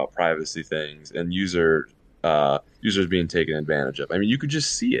talking about privacy things and users being taken advantage of. I mean, you could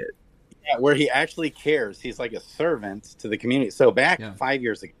just see it. Yeah, where he actually cares. He's like a servant to the community. So back 5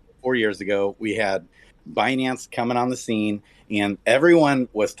 years ago, 4 years ago, we had Binance coming on the scene, and everyone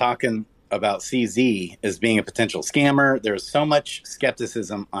was talking about CZ as being a potential scammer. There's so much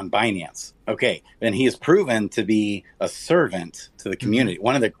skepticism on Binance. Okay, and he has proven to be a servant to the community,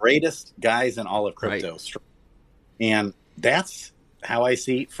 one of the greatest guys in all of crypto. Right. And that's how I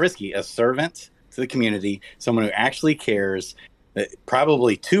see Frisky, a servant to the community, someone who actually cares,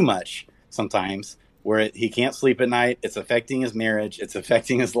 probably too much sometimes, where he can't sleep at night. It's affecting his marriage. It's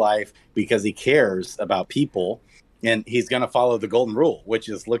affecting his life because he cares about people. And he's going to follow the golden rule, which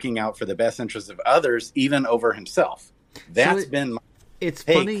is looking out for the best interests of others, even over himself. That's been my It's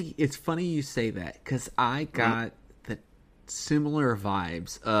funny. It's funny you say that because I got the similar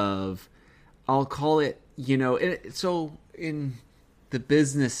vibes of, I'll call it, so in the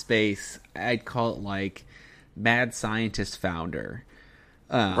business space, I'd call it like mad scientist founder.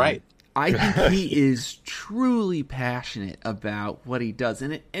 Right. I think he is truly passionate about what he does.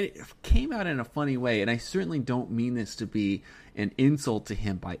 And it came out in a funny way. And I certainly don't mean this to be an insult to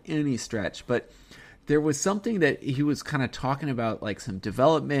him by any stretch. But there was something that he was kind of talking about, like some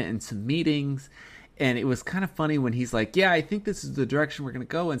development and some meetings. And it was kind of funny when he's like, yeah, I think this is the direction we're going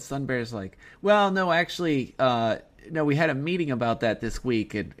to go. And Sunbear's like, well, no, actually, no, we had a meeting about that this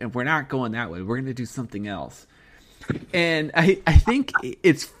week. And we're not going that way. We're going to do something else. And I think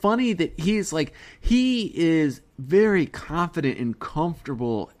it's funny that he is very confident and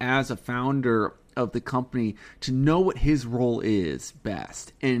comfortable as a founder of the company to know what his role is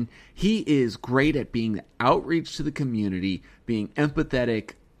best. And he is great at being the outreach to the community, being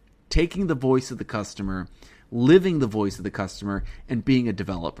empathetic, taking the voice of the customer, living the voice of the customer, and being a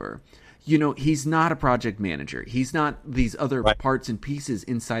developer. He's not a project manager. He's not these other parts and pieces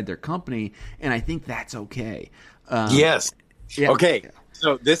inside their company. And I think that's okay. Yes. Yeah. Okay.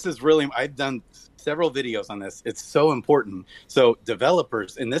 So this is really, I've done several videos on this. It's so important. So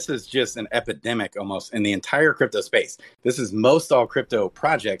developers, and this is just an epidemic almost in the entire crypto space. This is most all crypto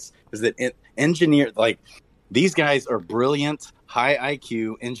projects, is that these guys are brilliant, high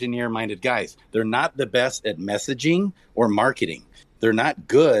IQ, engineer-minded guys. They're not the best at messaging or marketing. They're not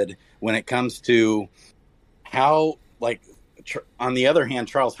good when it comes to how, on the other hand,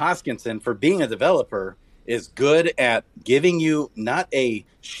 Charles Hoskinson, for being a developer, is good at giving you not a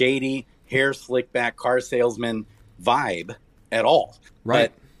shady, hair slick back car salesman vibe at all.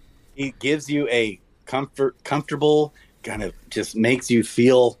 Right. But he gives you a comfortable, kind of just makes you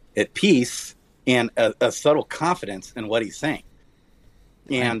feel at peace and a subtle confidence in what he's saying.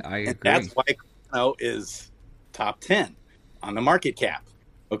 And, I agree. And that's why crypto is top 10 on the market cap.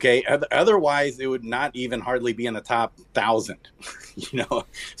 Okay. Otherwise, it would not even hardly be in the top 1,000.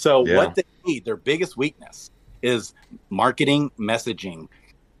 So what they need, their biggest weakness, is marketing messaging,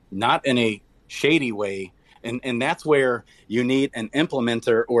 not in a shady way. And that's where you need an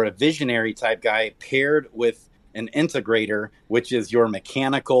implementer or a visionary type guy paired with an integrator, which is your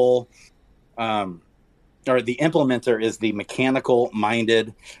mechanical, or the implementer is the mechanical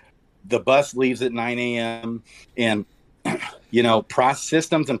minded. The bus leaves at 9 a.m. and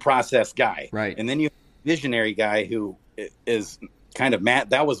systems and process guy. Right. And then you have a visionary guy who is kind of mad.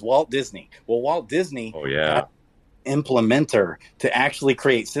 That was Walt Disney. Well, Walt Disney had an implementer to actually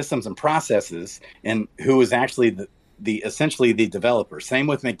create systems and processes, and who was actually the essentially the developer. Same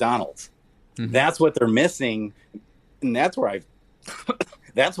with McDonald's. Mm-hmm. That's what they're missing. And that's where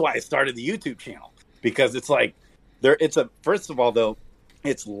that's why I started the YouTube channel, because it's like first of all, though,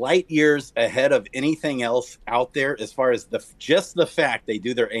 it's light years ahead of anything else out there as far as just the fact they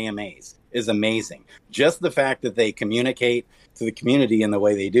do their AMAs is amazing. Just the fact that they communicate to the community in the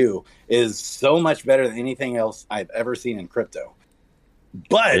way they do is so much better than anything else I've ever seen in crypto.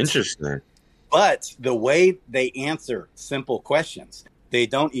 But interesting. But the way they answer simple questions, they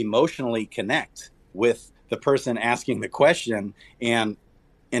don't emotionally connect with the person asking the question and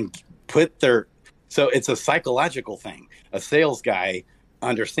so it's a psychological thing. A sales guy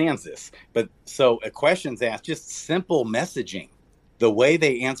understands this, but so a question's asked, just simple messaging, the way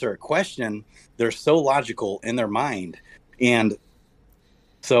they answer a question, they're so logical in their mind, and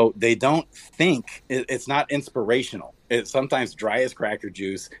so they don't think it's not inspirational. It's sometimes dry as cracker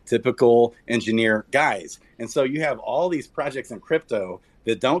juice, typical engineer guys. And so you have all these projects in crypto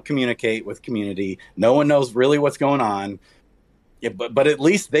that don't communicate with community. No one knows really what's going on, but at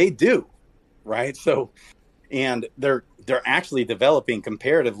least they do, right? So, and they're actually developing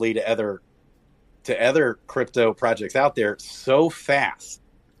comparatively to other crypto projects out there so fast.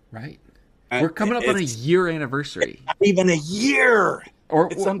 Right. We're coming up on a year anniversary. Not even a year. Or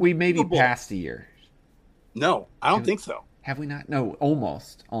we may be past a year. No, I don't think so. Have we not? No,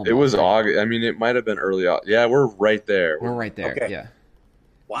 almost. It was August. I mean, it might have been early. Yeah, we're right there. We're right there. Okay. Yeah.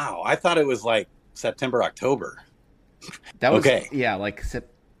 Wow. I thought it was like September, October. That was okay. Yeah, like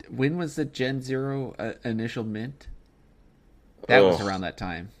when was the Gen Zero initial mint? That was around that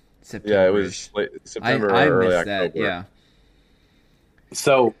time. September. Yeah, it was late September or early October. That, yeah.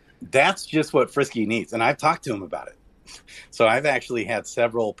 So that's just what Frisky needs, and I've talked to him about it. So I've actually had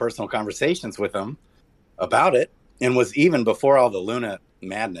several personal conversations with him about it, and was even before all the Luna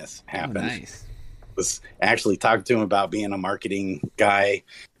madness happened. Oh, nice. Was actually talking to him about being a marketing guy,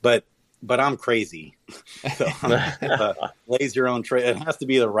 but I'm crazy. So blaze your own trail. It has to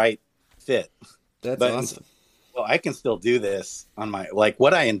be the right fit. That's awesome. well, I can still do this on my, like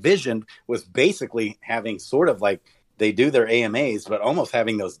what I envisioned was basically having sort of like they do their AMAs, but almost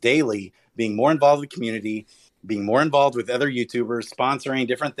having those daily, being more involved with the community, being more involved with other YouTubers, sponsoring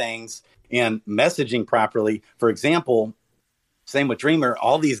different things and messaging properly. For example, same with Dreamer,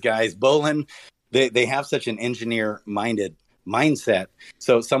 all these guys, Bolin, they have such an engineer minded mindset.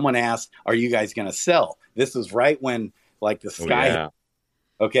 So someone asked, are you guys going to sell? This was right when like the sky. Yeah.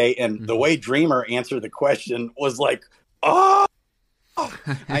 Okay. And the way Dreamer answered the question was like, oh,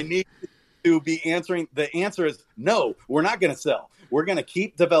 I need to be answering. The answer is no, we're not going to sell. We're going to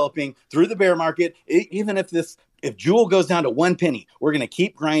keep developing through the bear market. Even if Jewel goes down to 1 penny, we're going to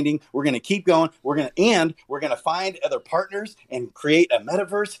keep grinding. We're going to keep going. We're going to find other partners and create a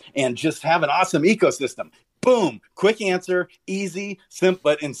metaverse and just have an awesome ecosystem. Boom. Quick answer, easy, simple.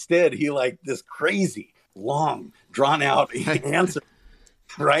 But instead he like this crazy, long, drawn out answer.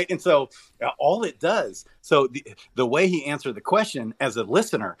 Right. And so all it does. So the way he answered the question as a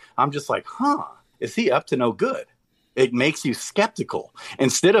listener, I'm just like, is he up to no good? It makes you skeptical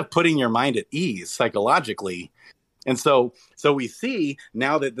instead of putting your mind at ease psychologically. And so we see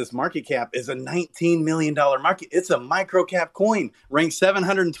now that this market cap is a $19 million market. It's a micro cap coin ranked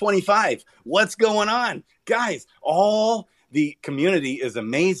 725. What's going on? Guys, all the community is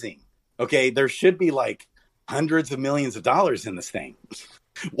amazing. Okay. There should be like hundreds of millions of dollars in this thing.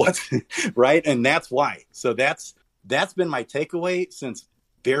 What's right. And that's why. So that's been my takeaway since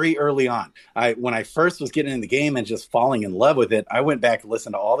very early on. When I first was getting in the game and just falling in love with it, I went back and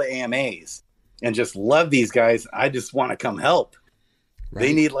listened to all the AMAs and just love these guys. I just want to come help. Right.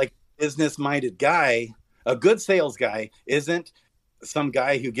 They need like a business-minded guy. A good sales guy isn't some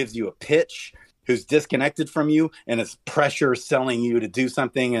guy who gives you a pitch, who's disconnected from you and is pressure selling you to do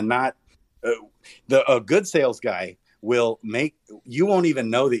something and not a good sales guy will make you won't even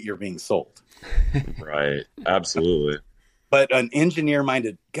know that you're being sold. Right. Absolutely. But an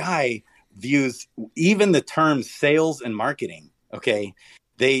engineer-minded guy views even the terms sales and marketing. Okay.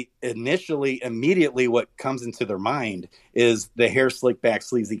 They immediately what comes into their mind is the hair slick back,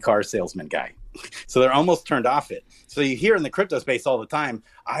 sleazy car salesman guy. So they're almost turned off it. So you hear in the crypto space all the time,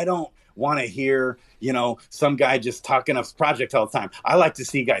 I don't want to hear, some guy just talking of project all the time. I like to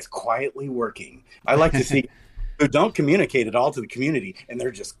see guys quietly working. I like to see who don't communicate at all to the community, and they're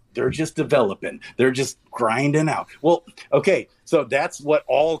just developing. They're just grinding out. Well, okay, so that's what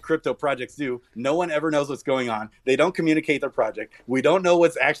all crypto projects do. No one ever knows what's going on. They don't communicate their project. We don't know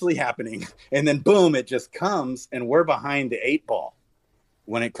what's actually happening, and then boom, it just comes, and we're behind the 8 ball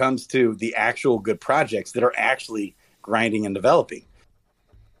when it comes to the actual good projects that are actually grinding and developing.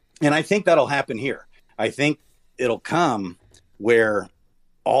 And I think that'll happen here. I think it'll come where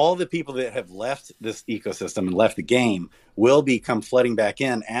all the people that have left this ecosystem and left the game will become flooding back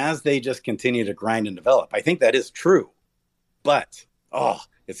in as they just continue to grind and develop. I think that is true, but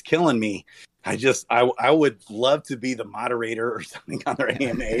it's killing me. I would love to be the moderator or something on their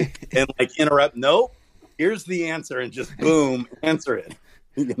AMA and like interrupt. Nope, here's the answer, and just boom, answer it.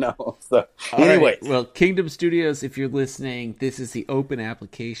 So anyway. Right. Well, Kingdom Studios, if you're listening, this is the open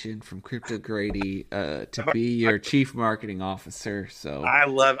application from Crypto Grady to be your chief marketing officer. So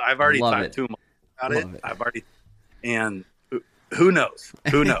I've already talked to him about it. And who knows?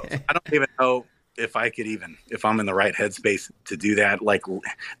 I don't even know if I'm in the right headspace to do that. Like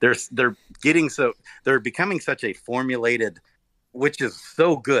they're becoming such a formulated, which is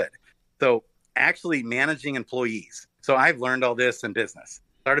so good. So actually managing employees. So I've learned all this in business.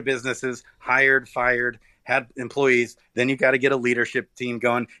 Started businesses, hired, fired, had employees. Then you got to get a leadership team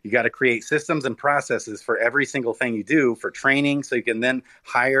going. You got to create systems and processes for every single thing you do for training. So you can then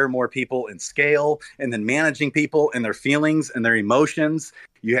hire more people and scale, and then managing people and their feelings and their emotions.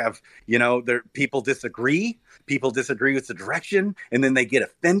 You have, people disagree. People disagree with the direction, and then they get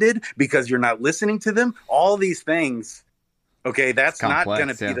offended because you're not listening to them. All these things. Okay. That's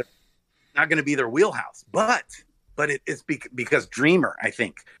complex, not going to be their wheelhouse, but it's because Dreamer, I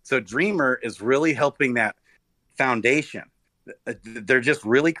think. So Dreamer is really helping that foundation. They're just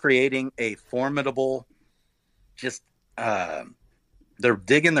really creating a formidable, they're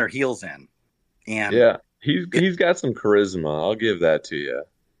digging their heels in. And yeah, he's got some charisma. I'll give that to you.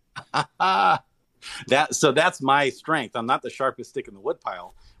 That's my strength. I'm not the sharpest stick in the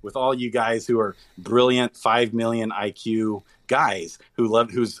woodpile with all you guys who are brilliant 5 million IQ guys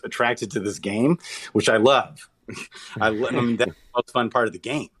who's attracted to this game, which I love. I mean, that's the most fun part of the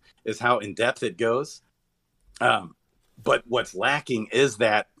game is how in depth it goes. But what's lacking is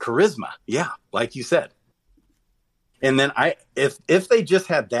that charisma. Yeah, like you said. And then if they just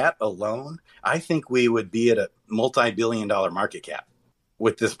had that alone, I think we would be at a multi-billion-dollar market cap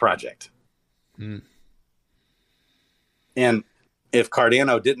with this project. And if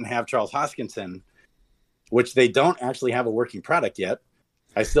Cardano didn't have Charles Hoskinson, which they don't actually have a working product yet,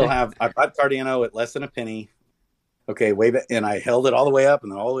 I bought Cardano at less than a penny. Okay, way back, and I held it all the way up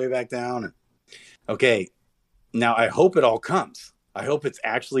and then all the way back down. And, okay, now I hope it all comes. I hope it's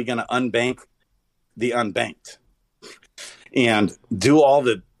actually going to unbank the unbanked and do all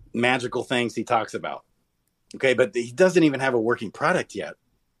the magical things he talks about. Okay, but he doesn't even have a working product yet.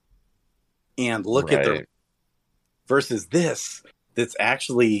 And look at the versus this that's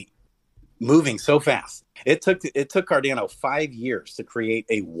actually moving so fast. It took Cardano 5 years to create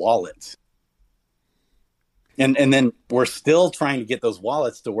a wallet. And then we're still trying to get those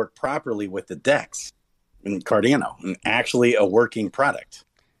wallets to work properly with the DEX and Cardano and actually a working product.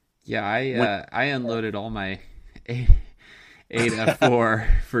 Yeah, I unloaded all my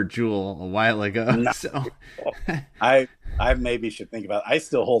ADA4 for Jewel a while ago. So I maybe should think about it. I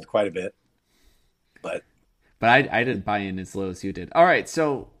still hold quite a bit. But I didn't buy in as low as you did. All right,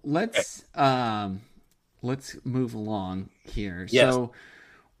 so let's move along here. Yes. So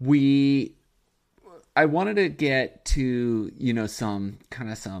I wanted to get to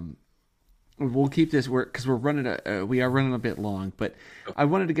we'll keep this work because we are running a bit long, but I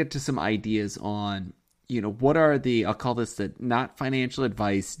wanted to get to some ideas on what are I'll call this the not financial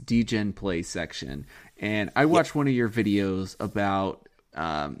advice degen play section. And I watched one of your videos about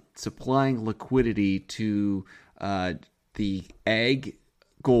supplying liquidity to the egg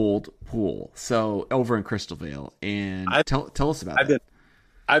gold pool, so over in Crystal Vale, and tell us about that.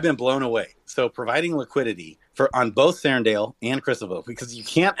 I've been blown away. So providing liquidity on both Serendale and Crystal Vale, because you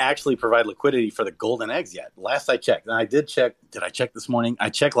can't actually provide liquidity for the golden eggs yet. Last I checked, and I did check. Did I check this morning? I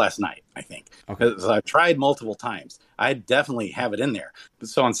checked last night, I think. Okay. So I've tried multiple times. I definitely have it in there.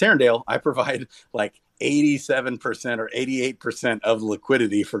 So on Serendale, I provide like 87% or 88% of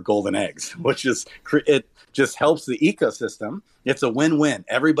liquidity for golden eggs, which is it just helps the ecosystem. It's a win-win.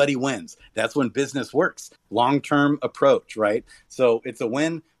 Everybody wins. That's when business works. Long-term approach, right? So it's a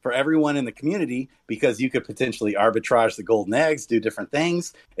win for everyone in the community because you could potentially arbitrage the golden eggs, do different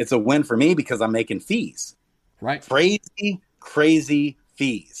things. It's a win for me because I'm making fees. Right. Crazy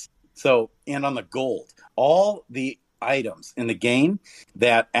fees. So, and on the gold, all the items in the game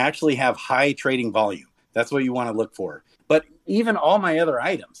that actually have high trading volume, that's what you want to look for. But even all my other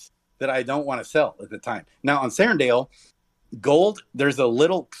items that I don't want to sell at the time. Now on Serendale, gold, there's a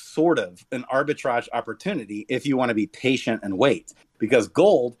little sort of an arbitrage opportunity if you want to be patient and wait. Because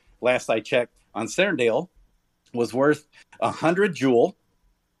gold, last I checked on Serendale, was worth 100 Joule,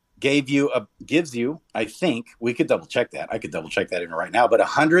 gives you, I think, we could double check that. I could double check that even right now. But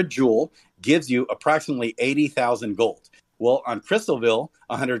 100 Joule gives you approximately 80,000 gold. Well, on Crystalville,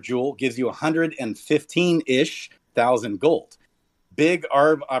 100 Joule gives you 115-ish thousand gold. Big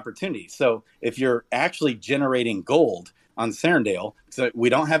ARB opportunity. So if you're actually generating gold on Serendale, so we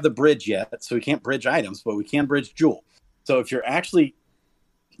don't have the bridge yet, so we can't bridge items, but we can bridge Joule. So if you're actually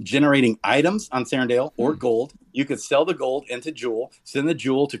generating items on Serendale or gold, you could sell the gold into Joule, send the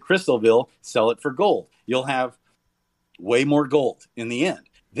Joule to Crystalville, sell it for gold. You'll have way more gold in the end.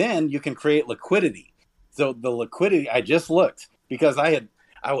 Then you can create liquidity. So the liquidity, I just looked because I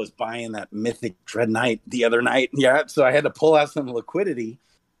was buying that Mythic Dread Knight the other night. Yeah. So I had to pull out some liquidity.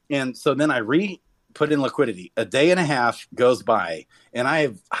 And so then I put in liquidity. A day and a half goes by and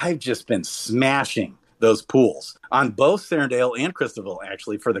I've just been smashing those pools on both Serendale and Crystalville.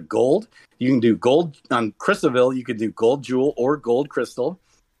 Actually, for the gold, you can do gold on Crystalville. You could do gold Joule or gold crystal,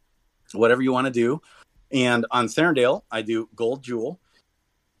 whatever you want to do. And on Serendale, I do gold Joule.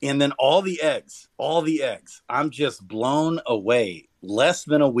 And then all the eggs, I'm just blown away. Less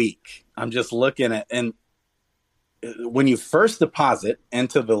than a week. I'm just looking at, and when you first deposit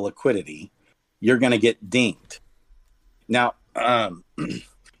into the liquidity, you're going to get dinged. Now,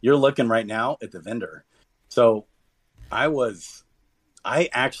 you're looking right now at the vendor. So I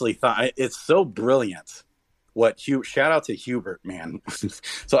actually thought it's so brilliant. Shout out to Hubert, man.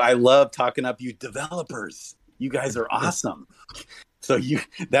 So I love talking up you developers. You guys are awesome. So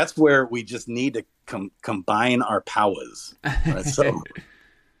that's where we just need to combine our powers. Right?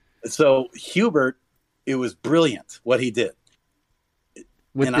 So Hubert, it was brilliant what he did.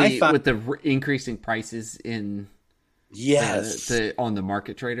 With the increasing prices in on the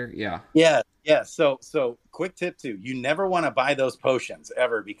market trader. Yeah. So quick tip too, you never want to buy those potions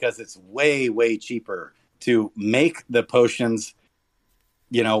ever because it's way, way cheaper to make the potions,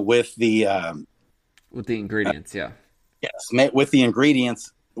 with the ingredients. Yes, with the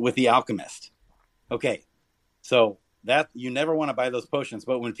ingredients, with the alchemist. Okay, so that you never want to buy those potions,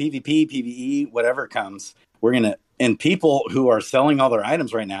 but when PvP, PvE, whatever comes, and people who are selling all their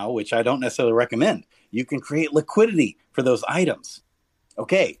items right now, which I don't necessarily recommend, you can create liquidity for those items.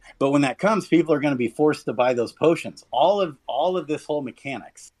 Okay, but when that comes, people are going to be forced to buy those potions. All of this whole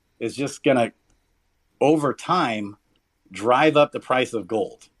mechanics is just going to, over time, drive up the price of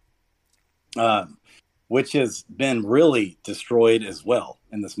gold, which has been really destroyed as well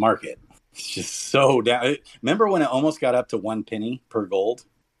in this market. It's just so down. Remember when it almost got up to 1 penny per gold?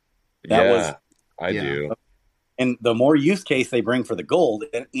 I do. And the more use case they bring for the gold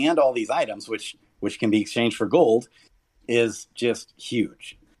and all these items, which can be exchanged for gold, is just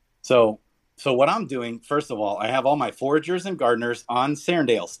huge. So what I'm doing, first of all, I have all my foragers and gardeners on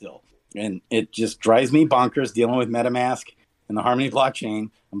Serendale still. And it just drives me bonkers dealing with MetaMask and the Harmony blockchain.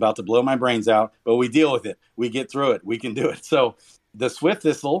 I'm about to blow my brains out, but we deal with it. We get through it. We can do it. So the Swift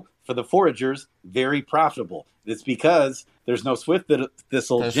Thistle for the foragers, very profitable. It's because there's no Swift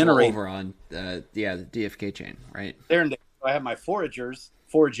Thistle generated over on the DFK chain, right? Serendale. So I have my foragers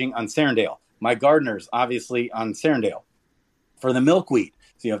foraging on Serendale. My gardeners, obviously, on Serendale. For the milkweed,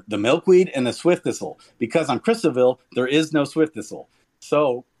 so you have the milkweed and the Swift Thistle. Because on Crystalville, there is no Swift Thistle.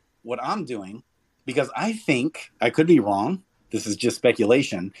 So what I'm doing, because I think, I could be wrong, this is just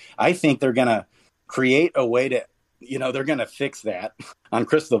speculation, I think they're going to create a way to, they're going to fix that on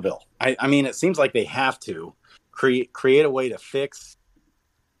Crystalville. I mean, it seems like they have to create a way to fix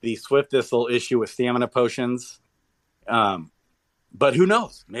the Swift Thistle issue with stamina potions. But who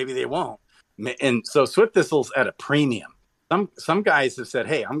knows? Maybe they won't. And so Swift Thistle's at a premium. Some guys have said,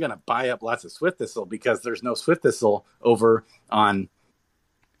 hey, I'm going to buy up lots of Swift Thistle because there's no Swift Thistle over on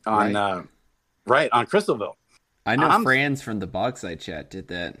Crystalville. I know Franz from the Bauxite chat did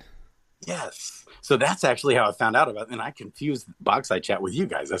that. Yes. So that's actually how I found out about it. And I confused Bauxite chat with you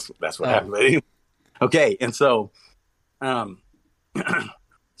guys. That's what happened. Okay. And so, so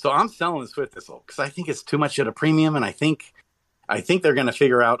I'm selling the Swift Thistle because I think it's too much at a premium. And I think they're going to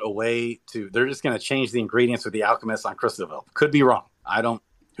figure out a way they're just going to change the ingredients with the alchemists on Crystalville. Could be wrong.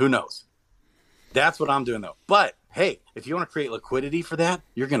 Who knows? That's what I'm doing though. But hey, if you want to create liquidity for that,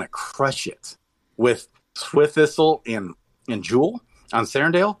 you're going to crush it with Swift Thistle and Jewel on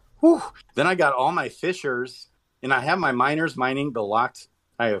Serendale. Whew. Then I got all my fishers and I have my miners mining the locked.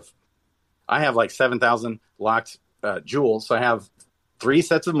 I have like 7,000 locked jewels. So I have 3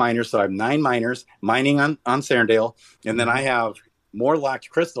 sets of miners. So I have 9 miners mining on Serendale. And then I have more locked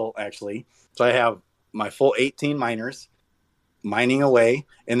crystal actually. So I have my full 18 miners mining away.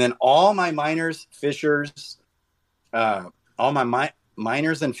 And then all my miners, fishers, all my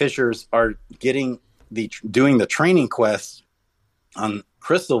miners and fishers are doing the training quests on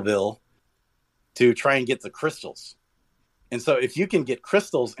Crystalville to try and get the crystals. And so if you can get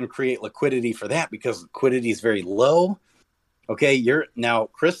crystals and create liquidity for that, because liquidity is very low, okay, now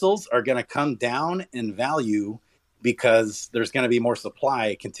crystals are going to come down in value because there's going to be more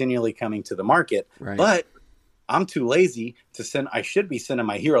supply continually coming to the market. Right. But I'm too lazy to send. I should be sending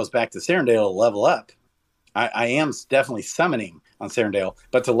my heroes back to Serendale to level up. I am definitely summoning on Serendale,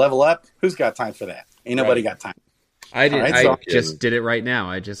 but to level up, who's got time for that? Ain't nobody got time. I did. Right, I just did it right now.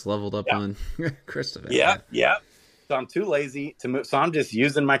 I just leveled up on Crystal. Yeah. So I'm too lazy to move. So I'm just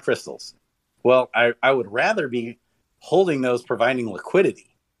using my crystals. Well, I would rather be holding those, providing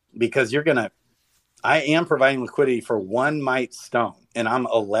liquidity, because I am providing liquidity for 1 might stone, and I'm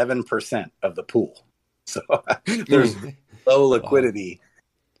 11% of the pool. So there's low liquidity.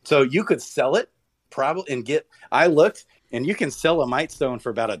 So you could sell it probably and I looked, and you can sell a might stone for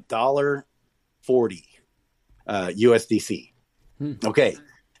about $1.40 USDC. Okay.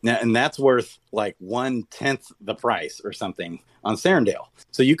 Now, and that's worth like 1/10 the price or something on Serendale.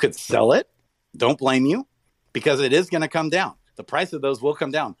 So you could sell it. Don't blame you, because it is going to come down. The price of those will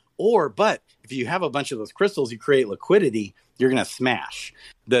come down. But if you have a bunch of those crystals, you create liquidity, you're going to smash.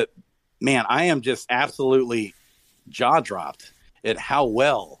 I am just absolutely jaw dropped at how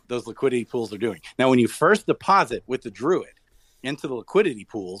well those liquidity pools are doing. Now, when you first deposit with the Druid into the liquidity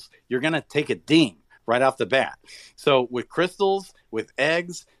pools, you're going to take a ding right off the bat. So with crystals, with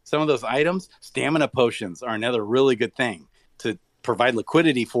eggs, some of those items, stamina potions are another really good thing to provide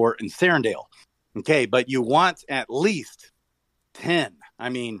liquidity for in Serendale. Okay, but you want at least 10. I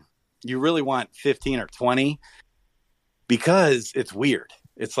mean, you really want 15 or 20, because it's weird.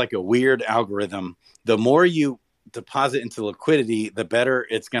 It's like a weird algorithm. The more you deposit into liquidity, the better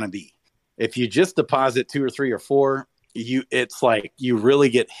it's going to be. If you just deposit 2 or 3 or 4, it's like you really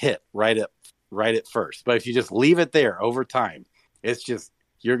get hit right at first. But if you just leave it there over time, it's just,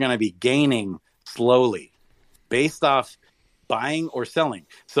 you're going to be gaining slowly based off buying or selling.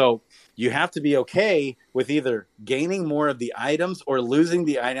 So you have to be okay with either gaining more of the items or losing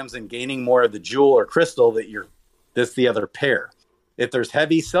the items and gaining more of the jewel or crystal that's the other pair. If there's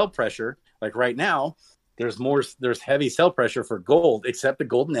heavy sell pressure, like right now, there's heavy sell pressure for gold, except the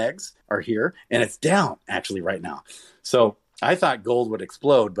golden eggs are here and it's down actually right now. So I thought gold would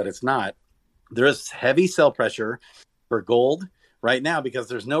explode, but it's not. There is heavy sell pressure for gold right now because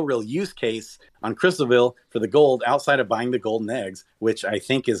there's no real use case on Crystalville for the gold outside of buying the golden eggs, which I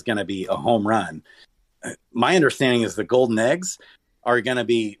think is going to be a home run. My understanding is the golden eggs are going to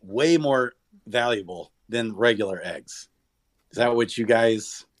be way more valuable than regular eggs. Is that what you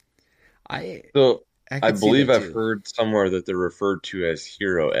guys? I believe I've heard somewhere that they're referred to as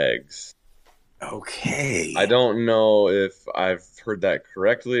hero eggs. Okay. I don't know if I've heard that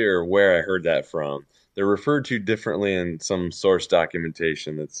correctly or where I heard that from. They're referred to differently in some source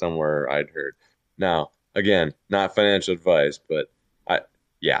documentation that's somewhere I'd heard. Now, again, not financial advice, but I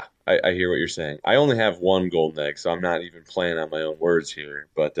hear what you're saying. I only have one golden egg, so I'm not even playing on my own words here.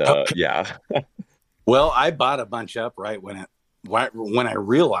 But yeah. Well, I bought a bunch up right when I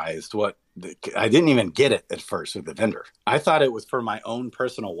realized I didn't even get it at first with the vendor. I thought it was for my own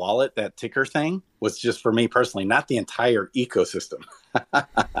personal wallet. That ticker thing was just for me personally, not the entire ecosystem.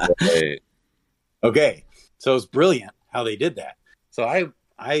 Right. Okay. So it's brilliant how they did that. So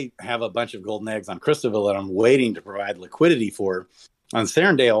I have a bunch of golden eggs on Crystalville that I'm waiting to provide liquidity for. On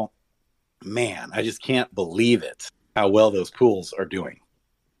Serendale, man, I just can't believe it how well those pools are doing.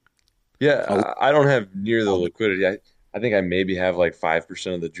 Yeah, I don't have near the liquidity. I think I maybe have like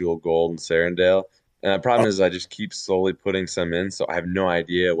 5% of the jewel gold in Serendale. And the problem is I just keep slowly putting some in, so I have no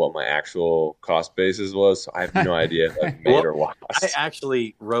idea what my actual cost basis was. So I have no idea if I've made or lost. I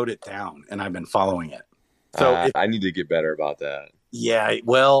actually wrote it down, and I've been following it. So I need to get better about that. Yeah,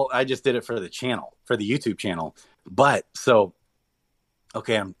 well, I just did it for the channel, for the YouTube channel. But so,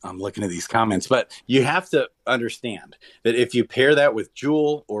 okay, I'm looking at these comments, but you have to understand that if you pair that with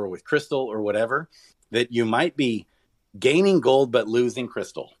jewel or with crystal or whatever, that you might be gaining gold but losing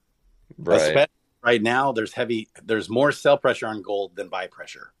crystal. Right. Especially right now, there's more sell pressure on gold than buy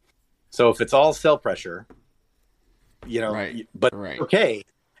pressure. So if it's all sell pressure, right. But right. Okay,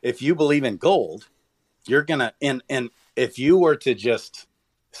 if you believe in gold, you're gonna and if you were to just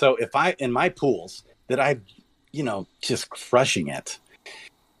if I in my pools that I just crushing it,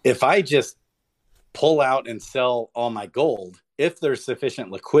 if I just pull out and sell all my gold, if there's sufficient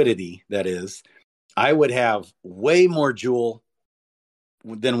liquidity, that is, I would have way more jewel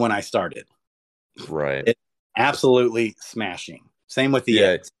than when I started. Right. It's absolutely smashing. Same with the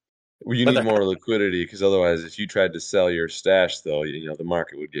eggs. Well, you need more liquidity because otherwise, if you tried to sell your stash, though, the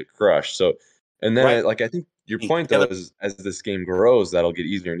market would get crushed. So, and then I think your point though is as this game grows, that'll get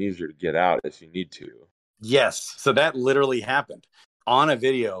easier and easier to get out if you need to. Yes. So that literally happened on a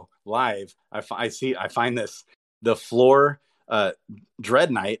video live. I find the floor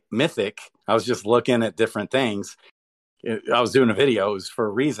Dread Knight Mythic. I was just looking at different things. I was doing a video. It was for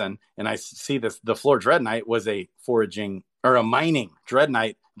a reason. And I see the floor Dread Knight was a foraging or a mining Dread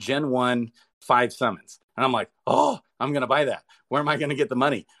Knight Gen 1 5 summons. And I'm like, oh, I'm going to buy that. Where am I going to get the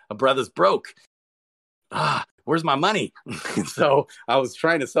money? A brother's broke. Where's my money? So I was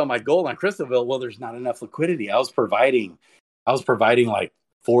trying to sell my gold on Crystalville. Well, there's not enough liquidity. I was providing like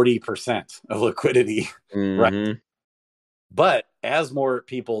 40% of liquidity. Mm-hmm. Right. But as more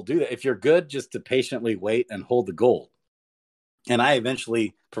people do that, if you're good just to patiently wait and hold the gold, and I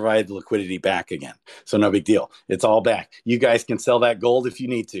eventually provide the liquidity back again. So no big deal. It's all back. You guys can sell that gold if you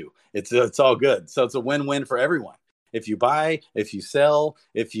need to. It's all good. So it's a win-win for everyone. If you buy, if you sell,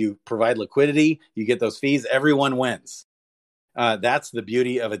 if you provide liquidity, you get those fees. Everyone wins. That's the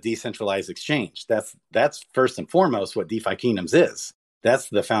beauty of a decentralized exchange. That's first and foremost what DeFi Kingdoms is. That's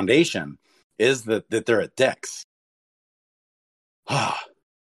the foundation, is that they're a DEX.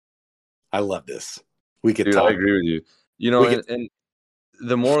 I love this. We could talk. I agree with you. And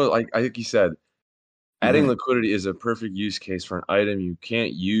the more, like I think you said, adding liquidity is a perfect use case for an item you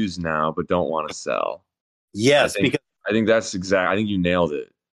can't use now but don't want to sell. Yes, I think that's exact. I think you nailed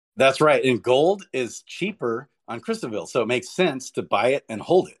it. That's right. And gold is cheaper on Crystalville, so it makes sense to buy it and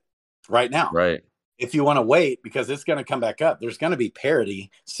hold it right now. Right. If you want to wait, because it's going to come back up, there's going to be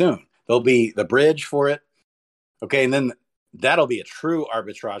parity soon. There'll be the bridge for it. Okay, and then that'll be a true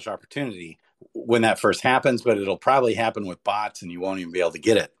arbitrage opportunity when that first happens, but it'll probably happen with bots and you won't even be able to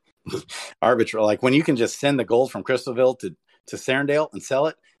get it. Arbitrage, like when you can just send the gold from Crystalville to Serendale and sell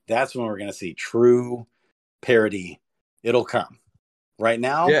it, that's when we're going to see true parity. It'll come. Right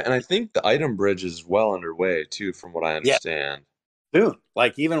now? Yeah, and I think the item bridge is well underway too, from what I understand. soon,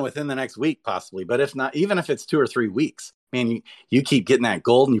 like even within the next week, possibly. But if not, even if it's 2 or 3 weeks, man, you keep getting that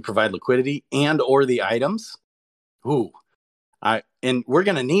gold and you provide liquidity and or the items. Ooh, and we're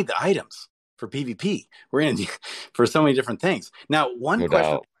going to need the items for PvP. We're going to need for so many different things. Now, one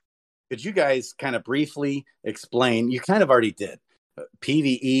question, could you guys kind of briefly explain, you kind of already did,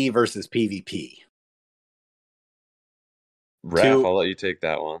 PvE versus PvP? Raph, I'll let you take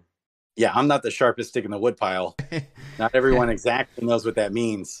that one. Yeah, I'm not the sharpest stick in the woodpile. Not everyone exactly knows what that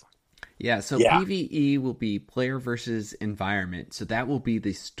means. Yeah, so PvE will be player versus environment. So that will be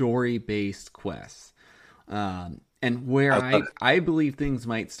the story-based quests. And where I believe things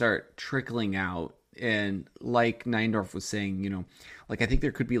might start trickling out, and like Neindorf was saying, like I think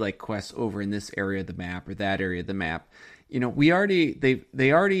there could be like quests over in this area of the map or that area of the map. They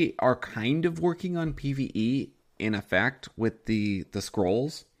already are kind of working on PvE in effect with the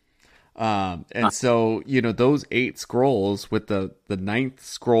scrolls. And so, those 8 scrolls with the 9th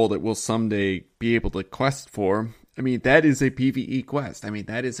scroll that we'll someday be able to quest for, I mean, that is a PvE quest. I mean,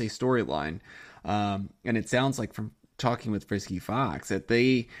 that is a storyline. And it sounds like from talking with Frisky Fox that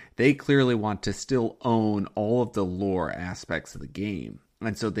they clearly want to still own all of the lore aspects of the game.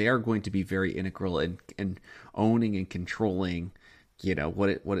 And so they are going to be very integral in owning and controlling, what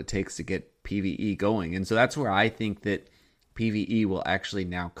it takes to get PvE going. And so that's where I think that PvE will actually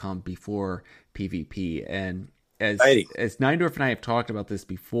now come before PvP. And as Neindorf and I have talked about this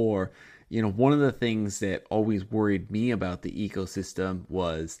before, one of the things that always worried me about the ecosystem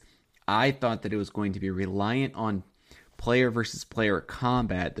was I thought that it was going to be reliant on player versus player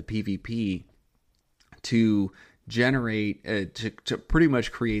combat, the PvP, to generate, to pretty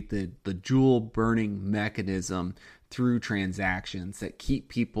much create the jewel burning mechanism through transactions that keep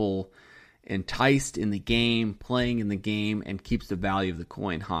people enticed in the game, playing in the game, and keeps the value of the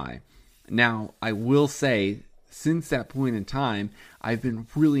coin high. Now, I will say, since that point in time, I've been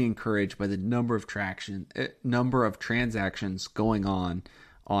really encouraged by the number of transactions going on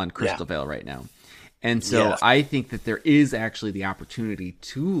Crystal Vale right now. And so I think that there is actually the opportunity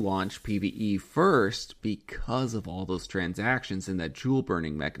to launch PvE first because of all those transactions and that jewel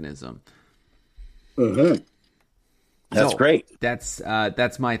burning mechanism. Mm-hmm. That's great. That's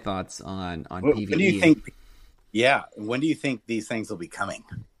my thoughts on PvE. When do you think? Yeah, when do you think these things will be coming?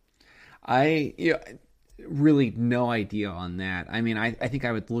 I really no idea on that. I mean, I think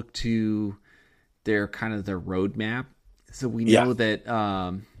I would look to their roadmap. So we know that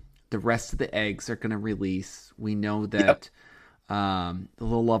the rest of the eggs are going to release. We know that the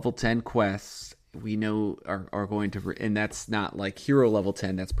little level 10 quests we know are going to, and that's not like hero level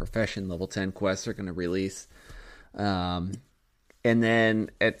 10. That's profession level 10 quests are going to release. And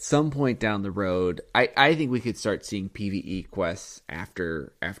then at some point down the road, I think we could start seeing PvE quests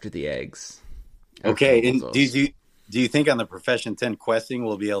after the eggs. Okay, and do you think on the Profession 10 questing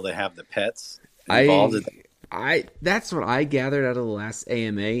we'll be able to have the pets involved? That's what I gathered out of the last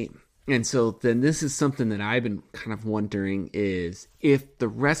AMA. And so then this is something that I've been kind of wondering is if the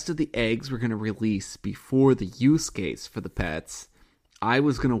rest of the eggs were going to release before the use case for the pets, I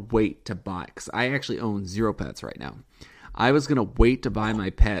was going to wait to buy, because I actually own 0 pets right now. I was going to wait to buy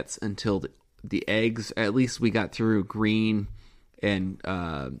my pets until the eggs, at least we got through green and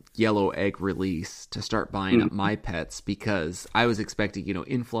yellow egg release to start buying up my pets, because I was expecting,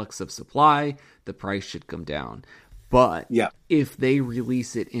 influx of supply, the price should come down. But if they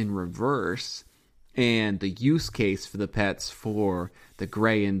release it in reverse and the use case for the pets for the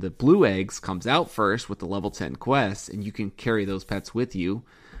gray and the blue eggs comes out first with the level 10 quests, and you can carry those pets with you,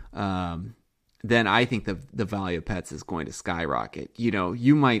 then I think the value of pets is going to skyrocket.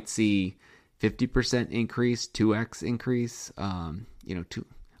 You might see 50% increase, 2x increase,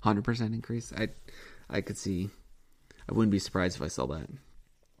 200% increase. I could see. I wouldn't be surprised if I saw that.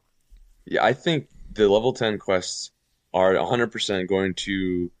 Yeah, I think the level 10 quests are 100% going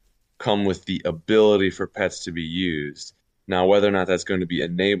to come with the ability for pets to be used. Now, whether or not that's going to be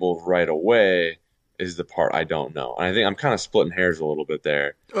enabled right away is the part I don't know. And I think I'm kind of splitting hairs a little bit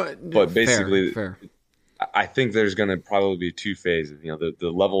there. But basically, fair. I think there's going to probably be 2 phases.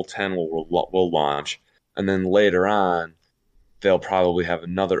 The level 10 will launch, and then later on, they'll probably have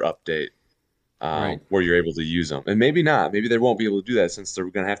another update where you're able to use them. And maybe not. Maybe they won't be able to do that since they're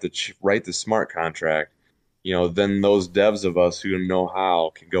going to have to write the smart contract. Then those devs of us who know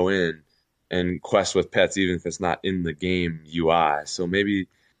how can go in and quest with pets even if it's not in the game UI. So maybe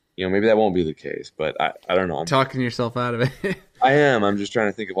that won't be the case. But I don't know. I'm talking yourself out of it. I am. I'm just trying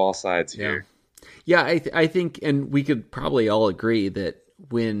to think of all sides here. Yeah, I think, and we could probably all agree that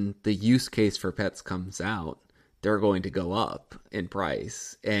when the use case for pets comes out, they're going to go up in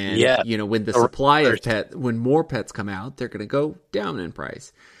price. And, Yeah. When the supply of when more pets come out, they're going to go down in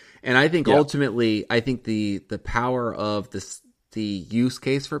price. And I think ultimately, I think the power of the use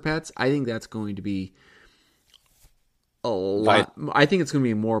case for pets, I think that's going to be a lot. I think it's going to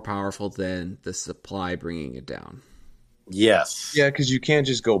be more powerful than the supply bringing it down. Yes. Yeah, because you can't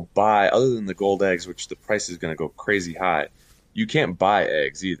just go buy, other than the gold eggs, which the price is going to go crazy high. You can't buy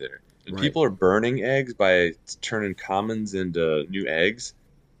eggs either. And people are burning eggs by turning commons into new eggs.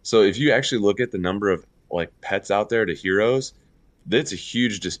 So if you actually look at the number of pets out there to heroes, that's a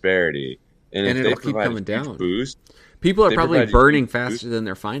huge disparity. And if it'll they keep coming down. Boost, people are probably burning faster than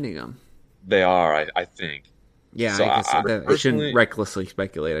they're finding them. They are, I think. Yeah, so I shouldn't recklessly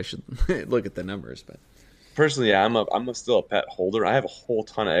speculate. I should look at the numbers, but personally, yeah, I'm still a pet holder. I have a whole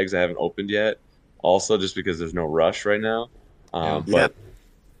ton of eggs I haven't opened yet. Also, just because there's no rush right now. But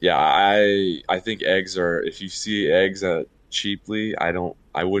yeah, I think eggs are. If you see eggs cheaply,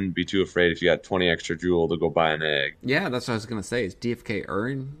 I wouldn't be too afraid if you got 20 extra jewel to go buy an egg. Yeah, that's what I was gonna say. Is DFK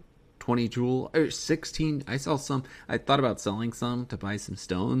earn 20 jewel or 16? I saw some. I thought about selling some to buy some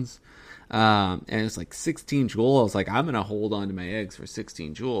stones. And it's like 16 jewel. I was like, I'm gonna hold on to my eggs for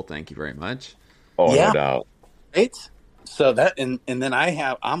 16 jewel. Thank you very much. Oh, no doubt. Right. So that and then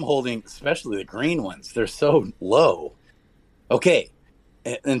I'm holding, especially the green ones. They're so low. Okay,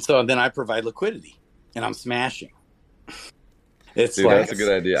 and so then I provide liquidity, and I'm smashing. That's a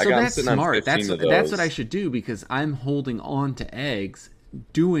good idea. So I'm that's sitting smart. On 15 of those. That's what I should do because I'm holding on to eggs,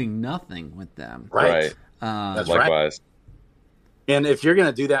 doing nothing with them. Right. That's likewise. Right. And if you're going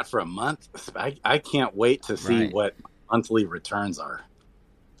to do that for a month, I can't wait to see what monthly returns are.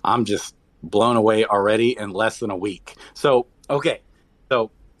 I'm just blown away already in less than a week. So, okay.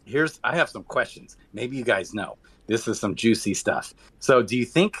 So I have some questions. Maybe you guys know. This is some juicy stuff. So do you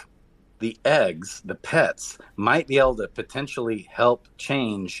think the eggs, the pets, might be able to potentially help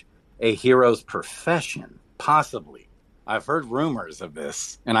change a hero's profession? Possibly. I've heard rumors of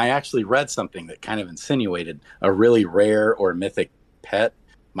this, and I actually read something that kind of insinuated a really rare or mythic pet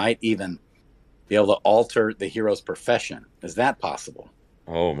might even be able to alter the hero's profession. Is that possible?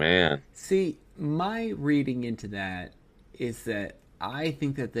 Oh, man. See, my reading into that is that I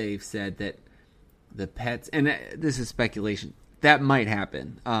think that they've said that the pets, and this is speculation, that might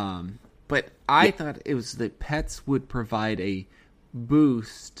happen. But I thought it was that pets would provide a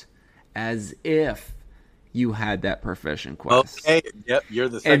boost as if you had that profession quest. Okay, yep, you're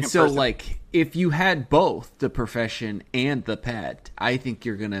the second person. And so, if you had both the profession and the pet, I think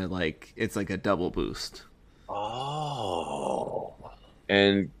you're going to, it's like a double boost. Oh.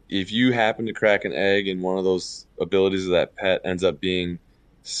 And if you happen to crack an egg and one of those abilities of that pet ends up being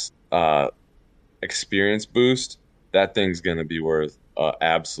experience boost, that thing's going to be worth an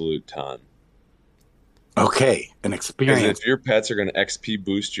absolute ton. Okay, an experience. Because if your pets are going to XP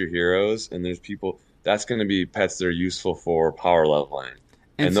boost your heroes, and there's people, that's going to be pets that are useful for power leveling.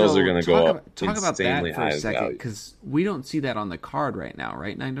 And those are going to go up talk about that for a second, value. Because we don't see that on the card right now,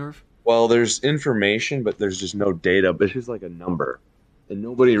 right, Neindorf? Well, there's information, but there's just no data. But it's just like a number. And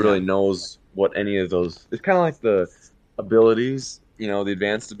nobody really knows what any of those... It's kind of like the abilities, the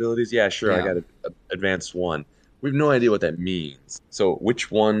advanced abilities. Yeah, sure, I got an advanced one. We have no idea what that means. So which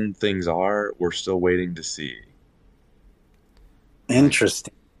one things are, we're still waiting to see.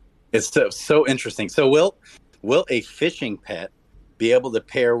 Interesting. It's so interesting. So will a fishing pet be able to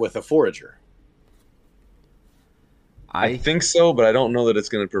pair with a forager? I think so, but I don't know that it's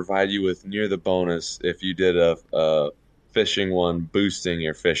going to provide you with near the bonus if you did a fishing one boosting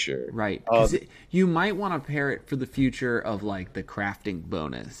your fisher. Right. Because you might want to pair it for the future of the crafting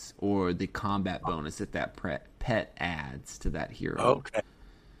bonus or the combat bonus that pet adds to that hero.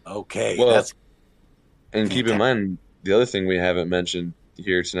 Okay. Well, and keep in mind, the other thing we haven't mentioned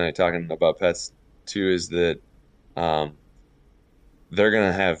here tonight talking about pets too is that they're going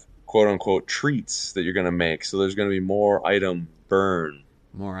to have quote unquote treats that you're going to make. So there's going to be more item burn.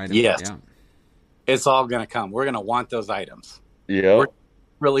 More items. Yes. Yeah. It's all going to come. We're going to want those items. Yeah. We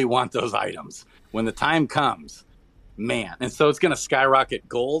really want those items when the time comes, man. And so it's going to skyrocket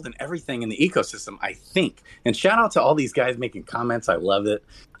gold and everything in the ecosystem, I think. And shout out to all these guys making comments. I love it.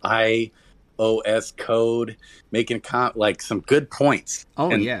 iOS code making some good points.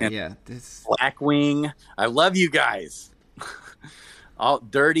 Oh, and Blackwing. I love you guys. All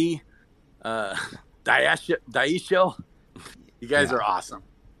dirty. Daisho. You guys are awesome.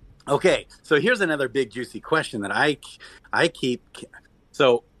 Okay, so here's another big juicy question that I keep.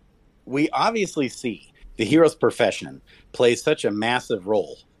 So we obviously see the hero's profession plays such a massive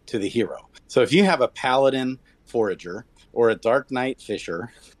role to the hero. So if you have a paladin forager or a dark knight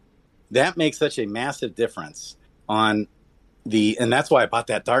fisher, that makes such a massive difference on and that's why I bought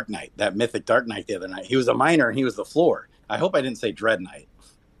that Dark Knight, that Mythic Dark Knight the other night. He was a miner and he was the floor. I hope I didn't say Dread Knight.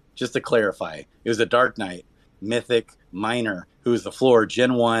 Just to clarify, it was a Dark Knight, Mythic Miner, who was the floor,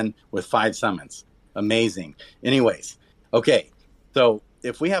 Gen 1 with 5 summons. Amazing. Anyways, okay. So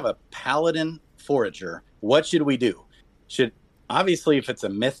if we have a Paladin Forager, what should we do? Obviously, if it's a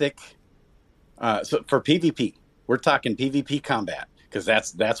Mythic, so for PvP, we're talking PvP combat, because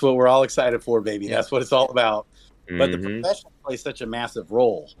that's what we're all excited for, baby. Yeah. That's what it's all about. Mm-hmm. But the profession plays such a massive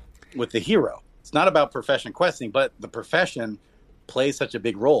role with the hero. It's not about profession questing, but the profession plays such a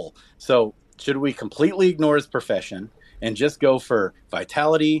big role. So should we completely ignore his profession and just go for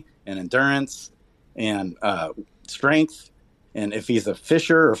vitality and endurance and strength? And if he's a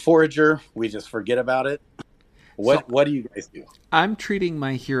fisher or forager, we just forget about it. What do you guys do? I'm treating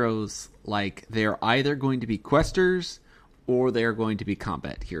my heroes like they're either going to be questers or they're going to be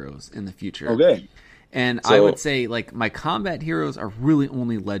combat heroes in the future. Okay. And I would say, like, my combat heroes are really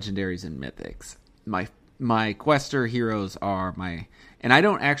only legendaries and mythics. My quester heroes are and I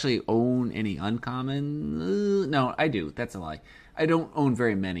don't actually own any uncommon. No, I do. That's a lie. I don't own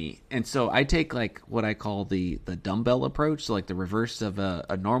very many. And so I take, like, what I call the dumbbell approach, so like the reverse of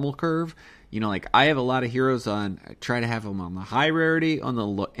a normal curve. You know, like, I have a lot of heroes I try to have them on the high rarity and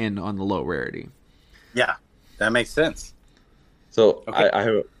on the low rarity. Yeah, that makes sense. So okay. I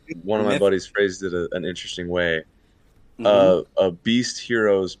have one of my buddies phrased it an interesting way. Mm-hmm. A beast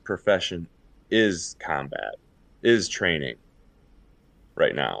hero's profession is combat, is training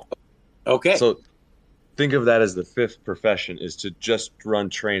right now. Okay. So think of that as the 5th profession, is to just run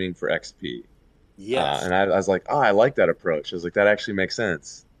training for XP. Yes. And I was like, I like that approach. I was like, that actually makes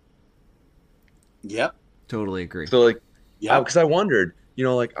sense. Yep. Totally agree. So, like, because I wondered, you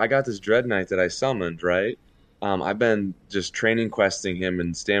know, like, I got this Dread Knight that I summoned, right? I've been just training questing him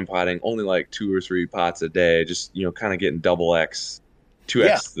and stand potting only like 2 or 3 pots a day, just, you know, kind of getting double X,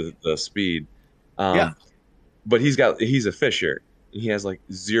 2X the speed. But he's a fisher. He has like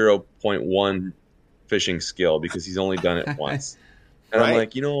 0.1 fishing skill because he's only done it once. And I'm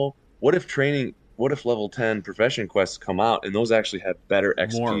like, you know, what if level 10 profession quests come out and those actually have better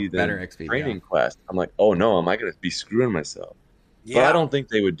XP than training quests? I'm like, oh no, am I going to be screwing myself? Yeah. But I don't think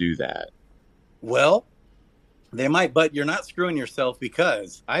they would do that. Well, they might, but you're not screwing yourself,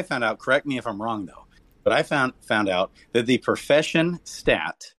 because I found out, correct me if I'm wrong though, but I found out that the profession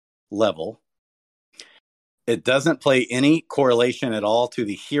stat level, it doesn't play any correlation at all to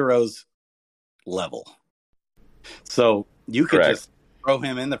the hero's level. So you could just throw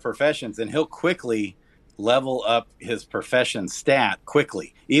him in the professions and he'll quickly level up his profession stat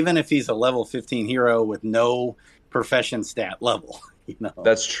quickly, even if he's a level 15 hero with no profession stat level. You know?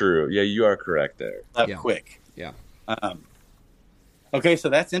 That's true. Yeah, you are correct there. Quick. Yeah. Okay, so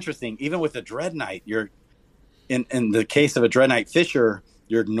that's interesting. Even with a Dread Knight, you're in the case of a Dread Knight Fisher,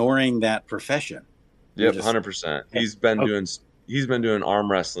 you're ignoring that profession. Yep, 100%. He's been doing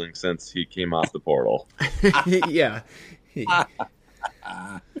arm wrestling since he came off the portal. Yeah.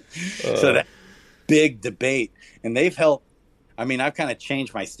 So that big debate, and they've helped. I mean, I've kind of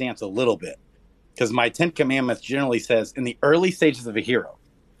changed my stance a little bit, because my 10 Commandments generally says in the early stages of a hero,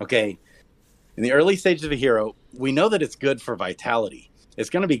 okay, in the early stages of a hero, we know that it's good for vitality. It's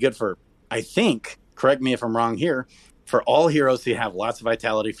going to be good for, I think, correct me if I'm wrong here, for all heroes who have lots of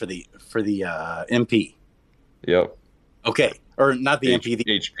vitality for the MP. Yep. Okay, or not the MP, the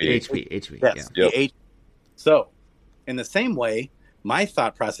HP. Yes. Yeah. Yep. So, in the same way, my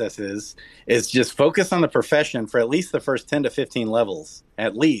thought process is just focus on the profession for at least the first 10 to 15 levels,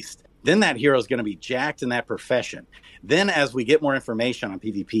 at least. Then that hero is going to be jacked in that profession. Then as we get more information on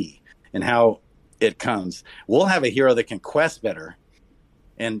PvP and how it comes, we'll have a hero that can quest better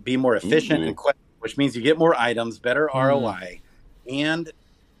and be more efficient in quest, which means you get more items, better ROI, and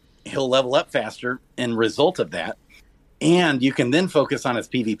he'll level up faster in result of that. And you can then focus on his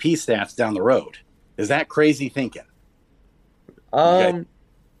PvP stats down the road. Is that crazy thinking?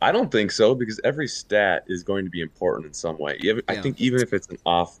 I don't think so, because every stat is going to be important in some way. I think even if it's an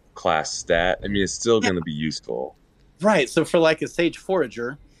off-class stat, I mean, it's still going to be useful. Right. So for like a Sage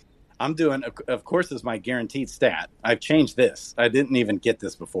Forager, I'm doing, of course, is my guaranteed stat. I've changed this. I didn't even get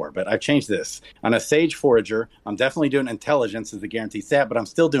this before, but I've changed this. On a Sage Forager, I'm definitely doing Intelligence as the guaranteed stat, but I'm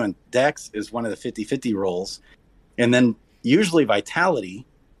still doing Dex is one of the 50-50 rolls. And then usually Vitality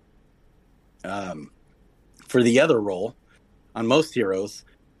for the other role on most heroes.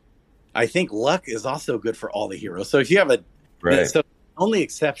 I think Luck is also good for all the heroes. So if you have so only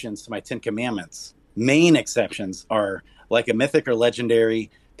exceptions to my 10 Commandments, main exceptions are like a Mythic or Legendary,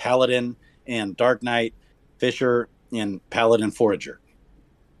 Paladin and Dark Knight, Fisher, and Paladin Forager.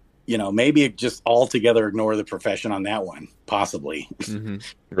 maybe just altogether ignore the profession on that one, possibly. Mm-hmm.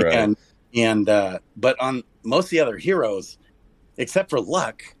 Right. But on most of the other heroes, except for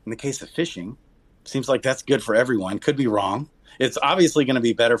luck, in the case of fishing, seems like that's good for everyone. Could be wrong. It's obviously going to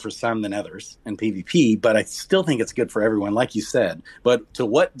be better for some than others in PvP, but I still think it's good for everyone, like you said. But to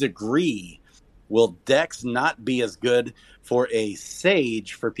what degree will Dex not be as good for a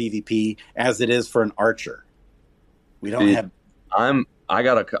sage for PvP as it is for an archer? We don't have. I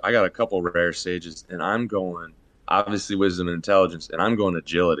got a couple rare sages, and I'm going obviously wisdom and intelligence, and I'm going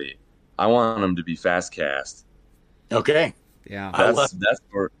agility. I want them to be fast cast. Okay. Yeah.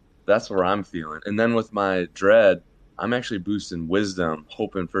 That's where I'm feeling. And then with my dread, I'm actually boosting wisdom,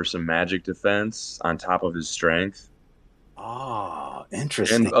 hoping for some magic defense on top of his strength. Oh,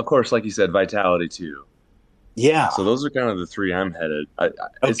 interesting. And of course, like you said, vitality too. Yeah. So those are kind of the three I'm headed.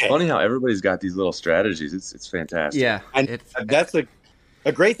 It's funny how everybody's got these little strategies. It's fantastic. Yeah. That's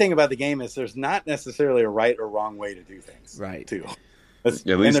a great thing about the game is there's not necessarily a right or wrong way to do things. Right. Too. At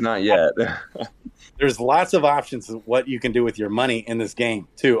least not yet. There's lots of options of what you can do with your money in this game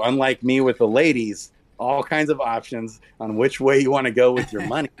too. Unlike me with the ladies, all kinds of options on which way you want to go with your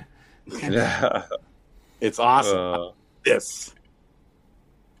money. Yeah. It's awesome. Yes.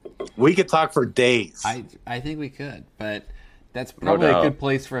 We could talk for days. I think we could, but that's probably a good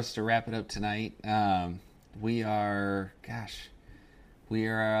place for us to wrap it up tonight. We might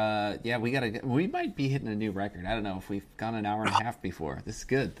be hitting a new record. I don't know if we've gone an hour and a half before. This is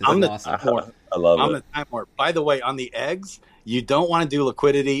good. This is awesome. I love it. I'm the time warp. By the way, on the eggs, you don't want to do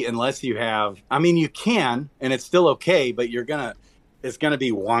liquidity unless you have. I mean, you can, and it's still okay, but it's gonna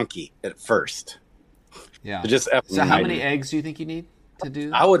be wonky at first. Yeah. So how many eggs do you think you need to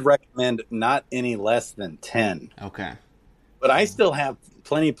do? I would recommend not any less than 10. Okay. But I still have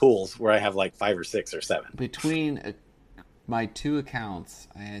plenty pools where I have like 5 or 6 or 7. Between my two accounts,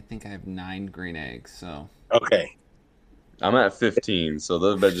 I think I have 9 green eggs. So okay. I'm at 15, so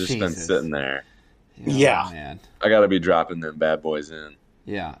those have just been sitting there. Yeah. Man. I got to be dropping them bad boys in.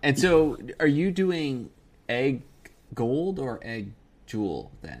 Yeah. And so are you doing egg gold or egg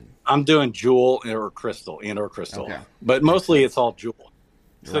jewel then? I'm doing jewel or crystal. Okay. But mostly it's all jewel.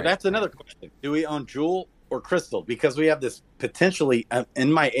 So that's another question. Do we own jewel or crystal? Because we have this potentially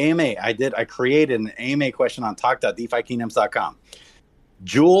in my AMA, I created an AMA question on talk.defykingdoms.com.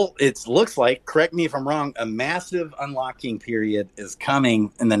 Jewel, it looks like, correct me if I'm wrong, a massive unlocking period is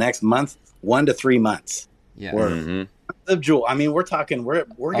coming in the next month, 1 to 3 months. Yeah. Of jewel. I mean, we're talking, we're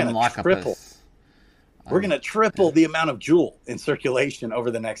going to triple. We're going to triple the amount of jewel in circulation over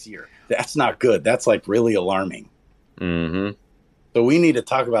the next year. That's not good. That's like really alarming. Mm-hmm. So we need to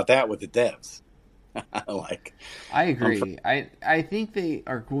talk about that with the devs. I agree. I think they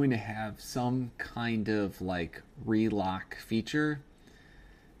are going to have some kind of like relock feature.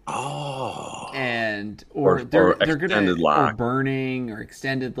 Oh. Or they're extended lock. Or burning or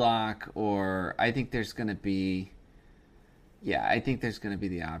extended lock, or I think there's going to be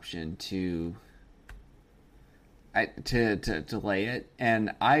the option to delay it,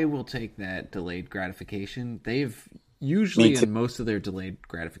 and I will take that delayed gratification. They've usually in most of their delayed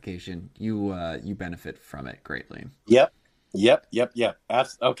gratification, you benefit from it greatly. Yep.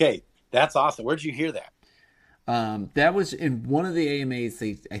 Okay, that's awesome. Where'd you hear that? That was in one of the AMAs.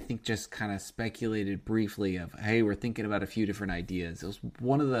 They, I think, just kind of speculated briefly of, hey, we're thinking about a few different ideas. It was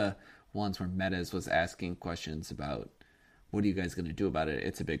one of the ones where Metas was asking questions about, what are you guys going to do about it?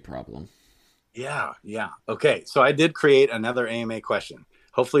 It's a big problem. Yeah. Okay, so I did create another AMA question.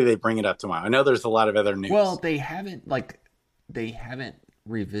 Hopefully they bring it up tomorrow. I know there's a lot of other news. Well, they haven't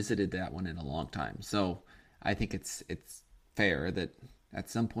revisited that one in a long time. So I think it's fair that at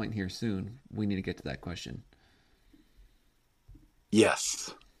some point here soon, we need to get to that question.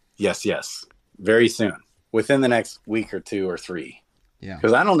 Yes. Very soon. Within the next week or 2 or 3. Yeah.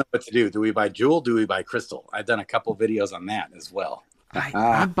 Because I don't know what to do. Do we buy jewel? Do we buy crystal? I've done a couple videos on that as well.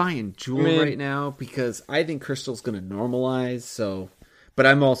 I'm buying jewel right now because I think crystal's going to normalize. So, but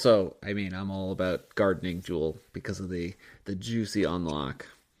I'm also, I'm all about gardening jewel because of the juicy unlock.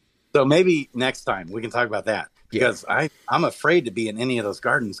 So maybe next time we can talk about that because I'm afraid to be in any of those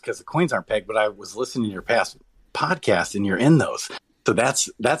gardens because the coins aren't pegged. But I was listening to your past podcast and you're in those, so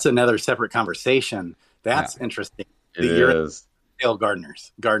that's another separate conversation. That's interesting. It is.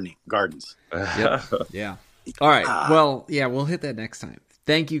 Gardens. Yep. Yeah. All right. Well, we'll hit that next time.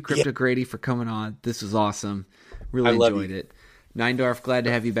 Thank you, Crypto Grady, for coming on. This was awesome. Really enjoyed it. Neindorf, glad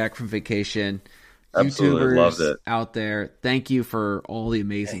to have you back from vacation. Absolutely loved YouTubers it. out there, thank you for all the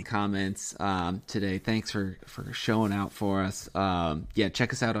amazing comments today. Thanks for showing out for us. Yeah,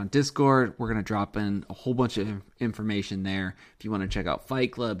 check us out on Discord. We're going to drop in a whole bunch of information there. If you want to check out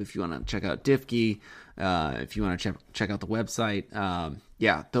Fight Club, if you want to check out Diffkey, if you want to check out the website,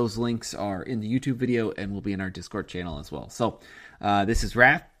 yeah, those links are in the YouTube video and will be in our Discord channel as well. So this is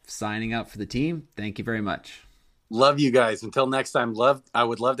Raph signing out for the team. Thank you very much. Love you guys. Until next time, I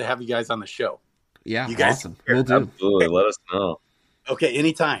would love to have you guys on the show. Yeah, you guys awesome. We'll do. Absolutely. Let us know. Okay,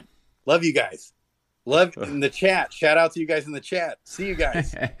 anytime. Love you guys. Love in the chat. Shout out to you guys in the chat. See you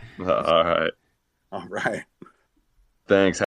guys. All right. All right. Thanks.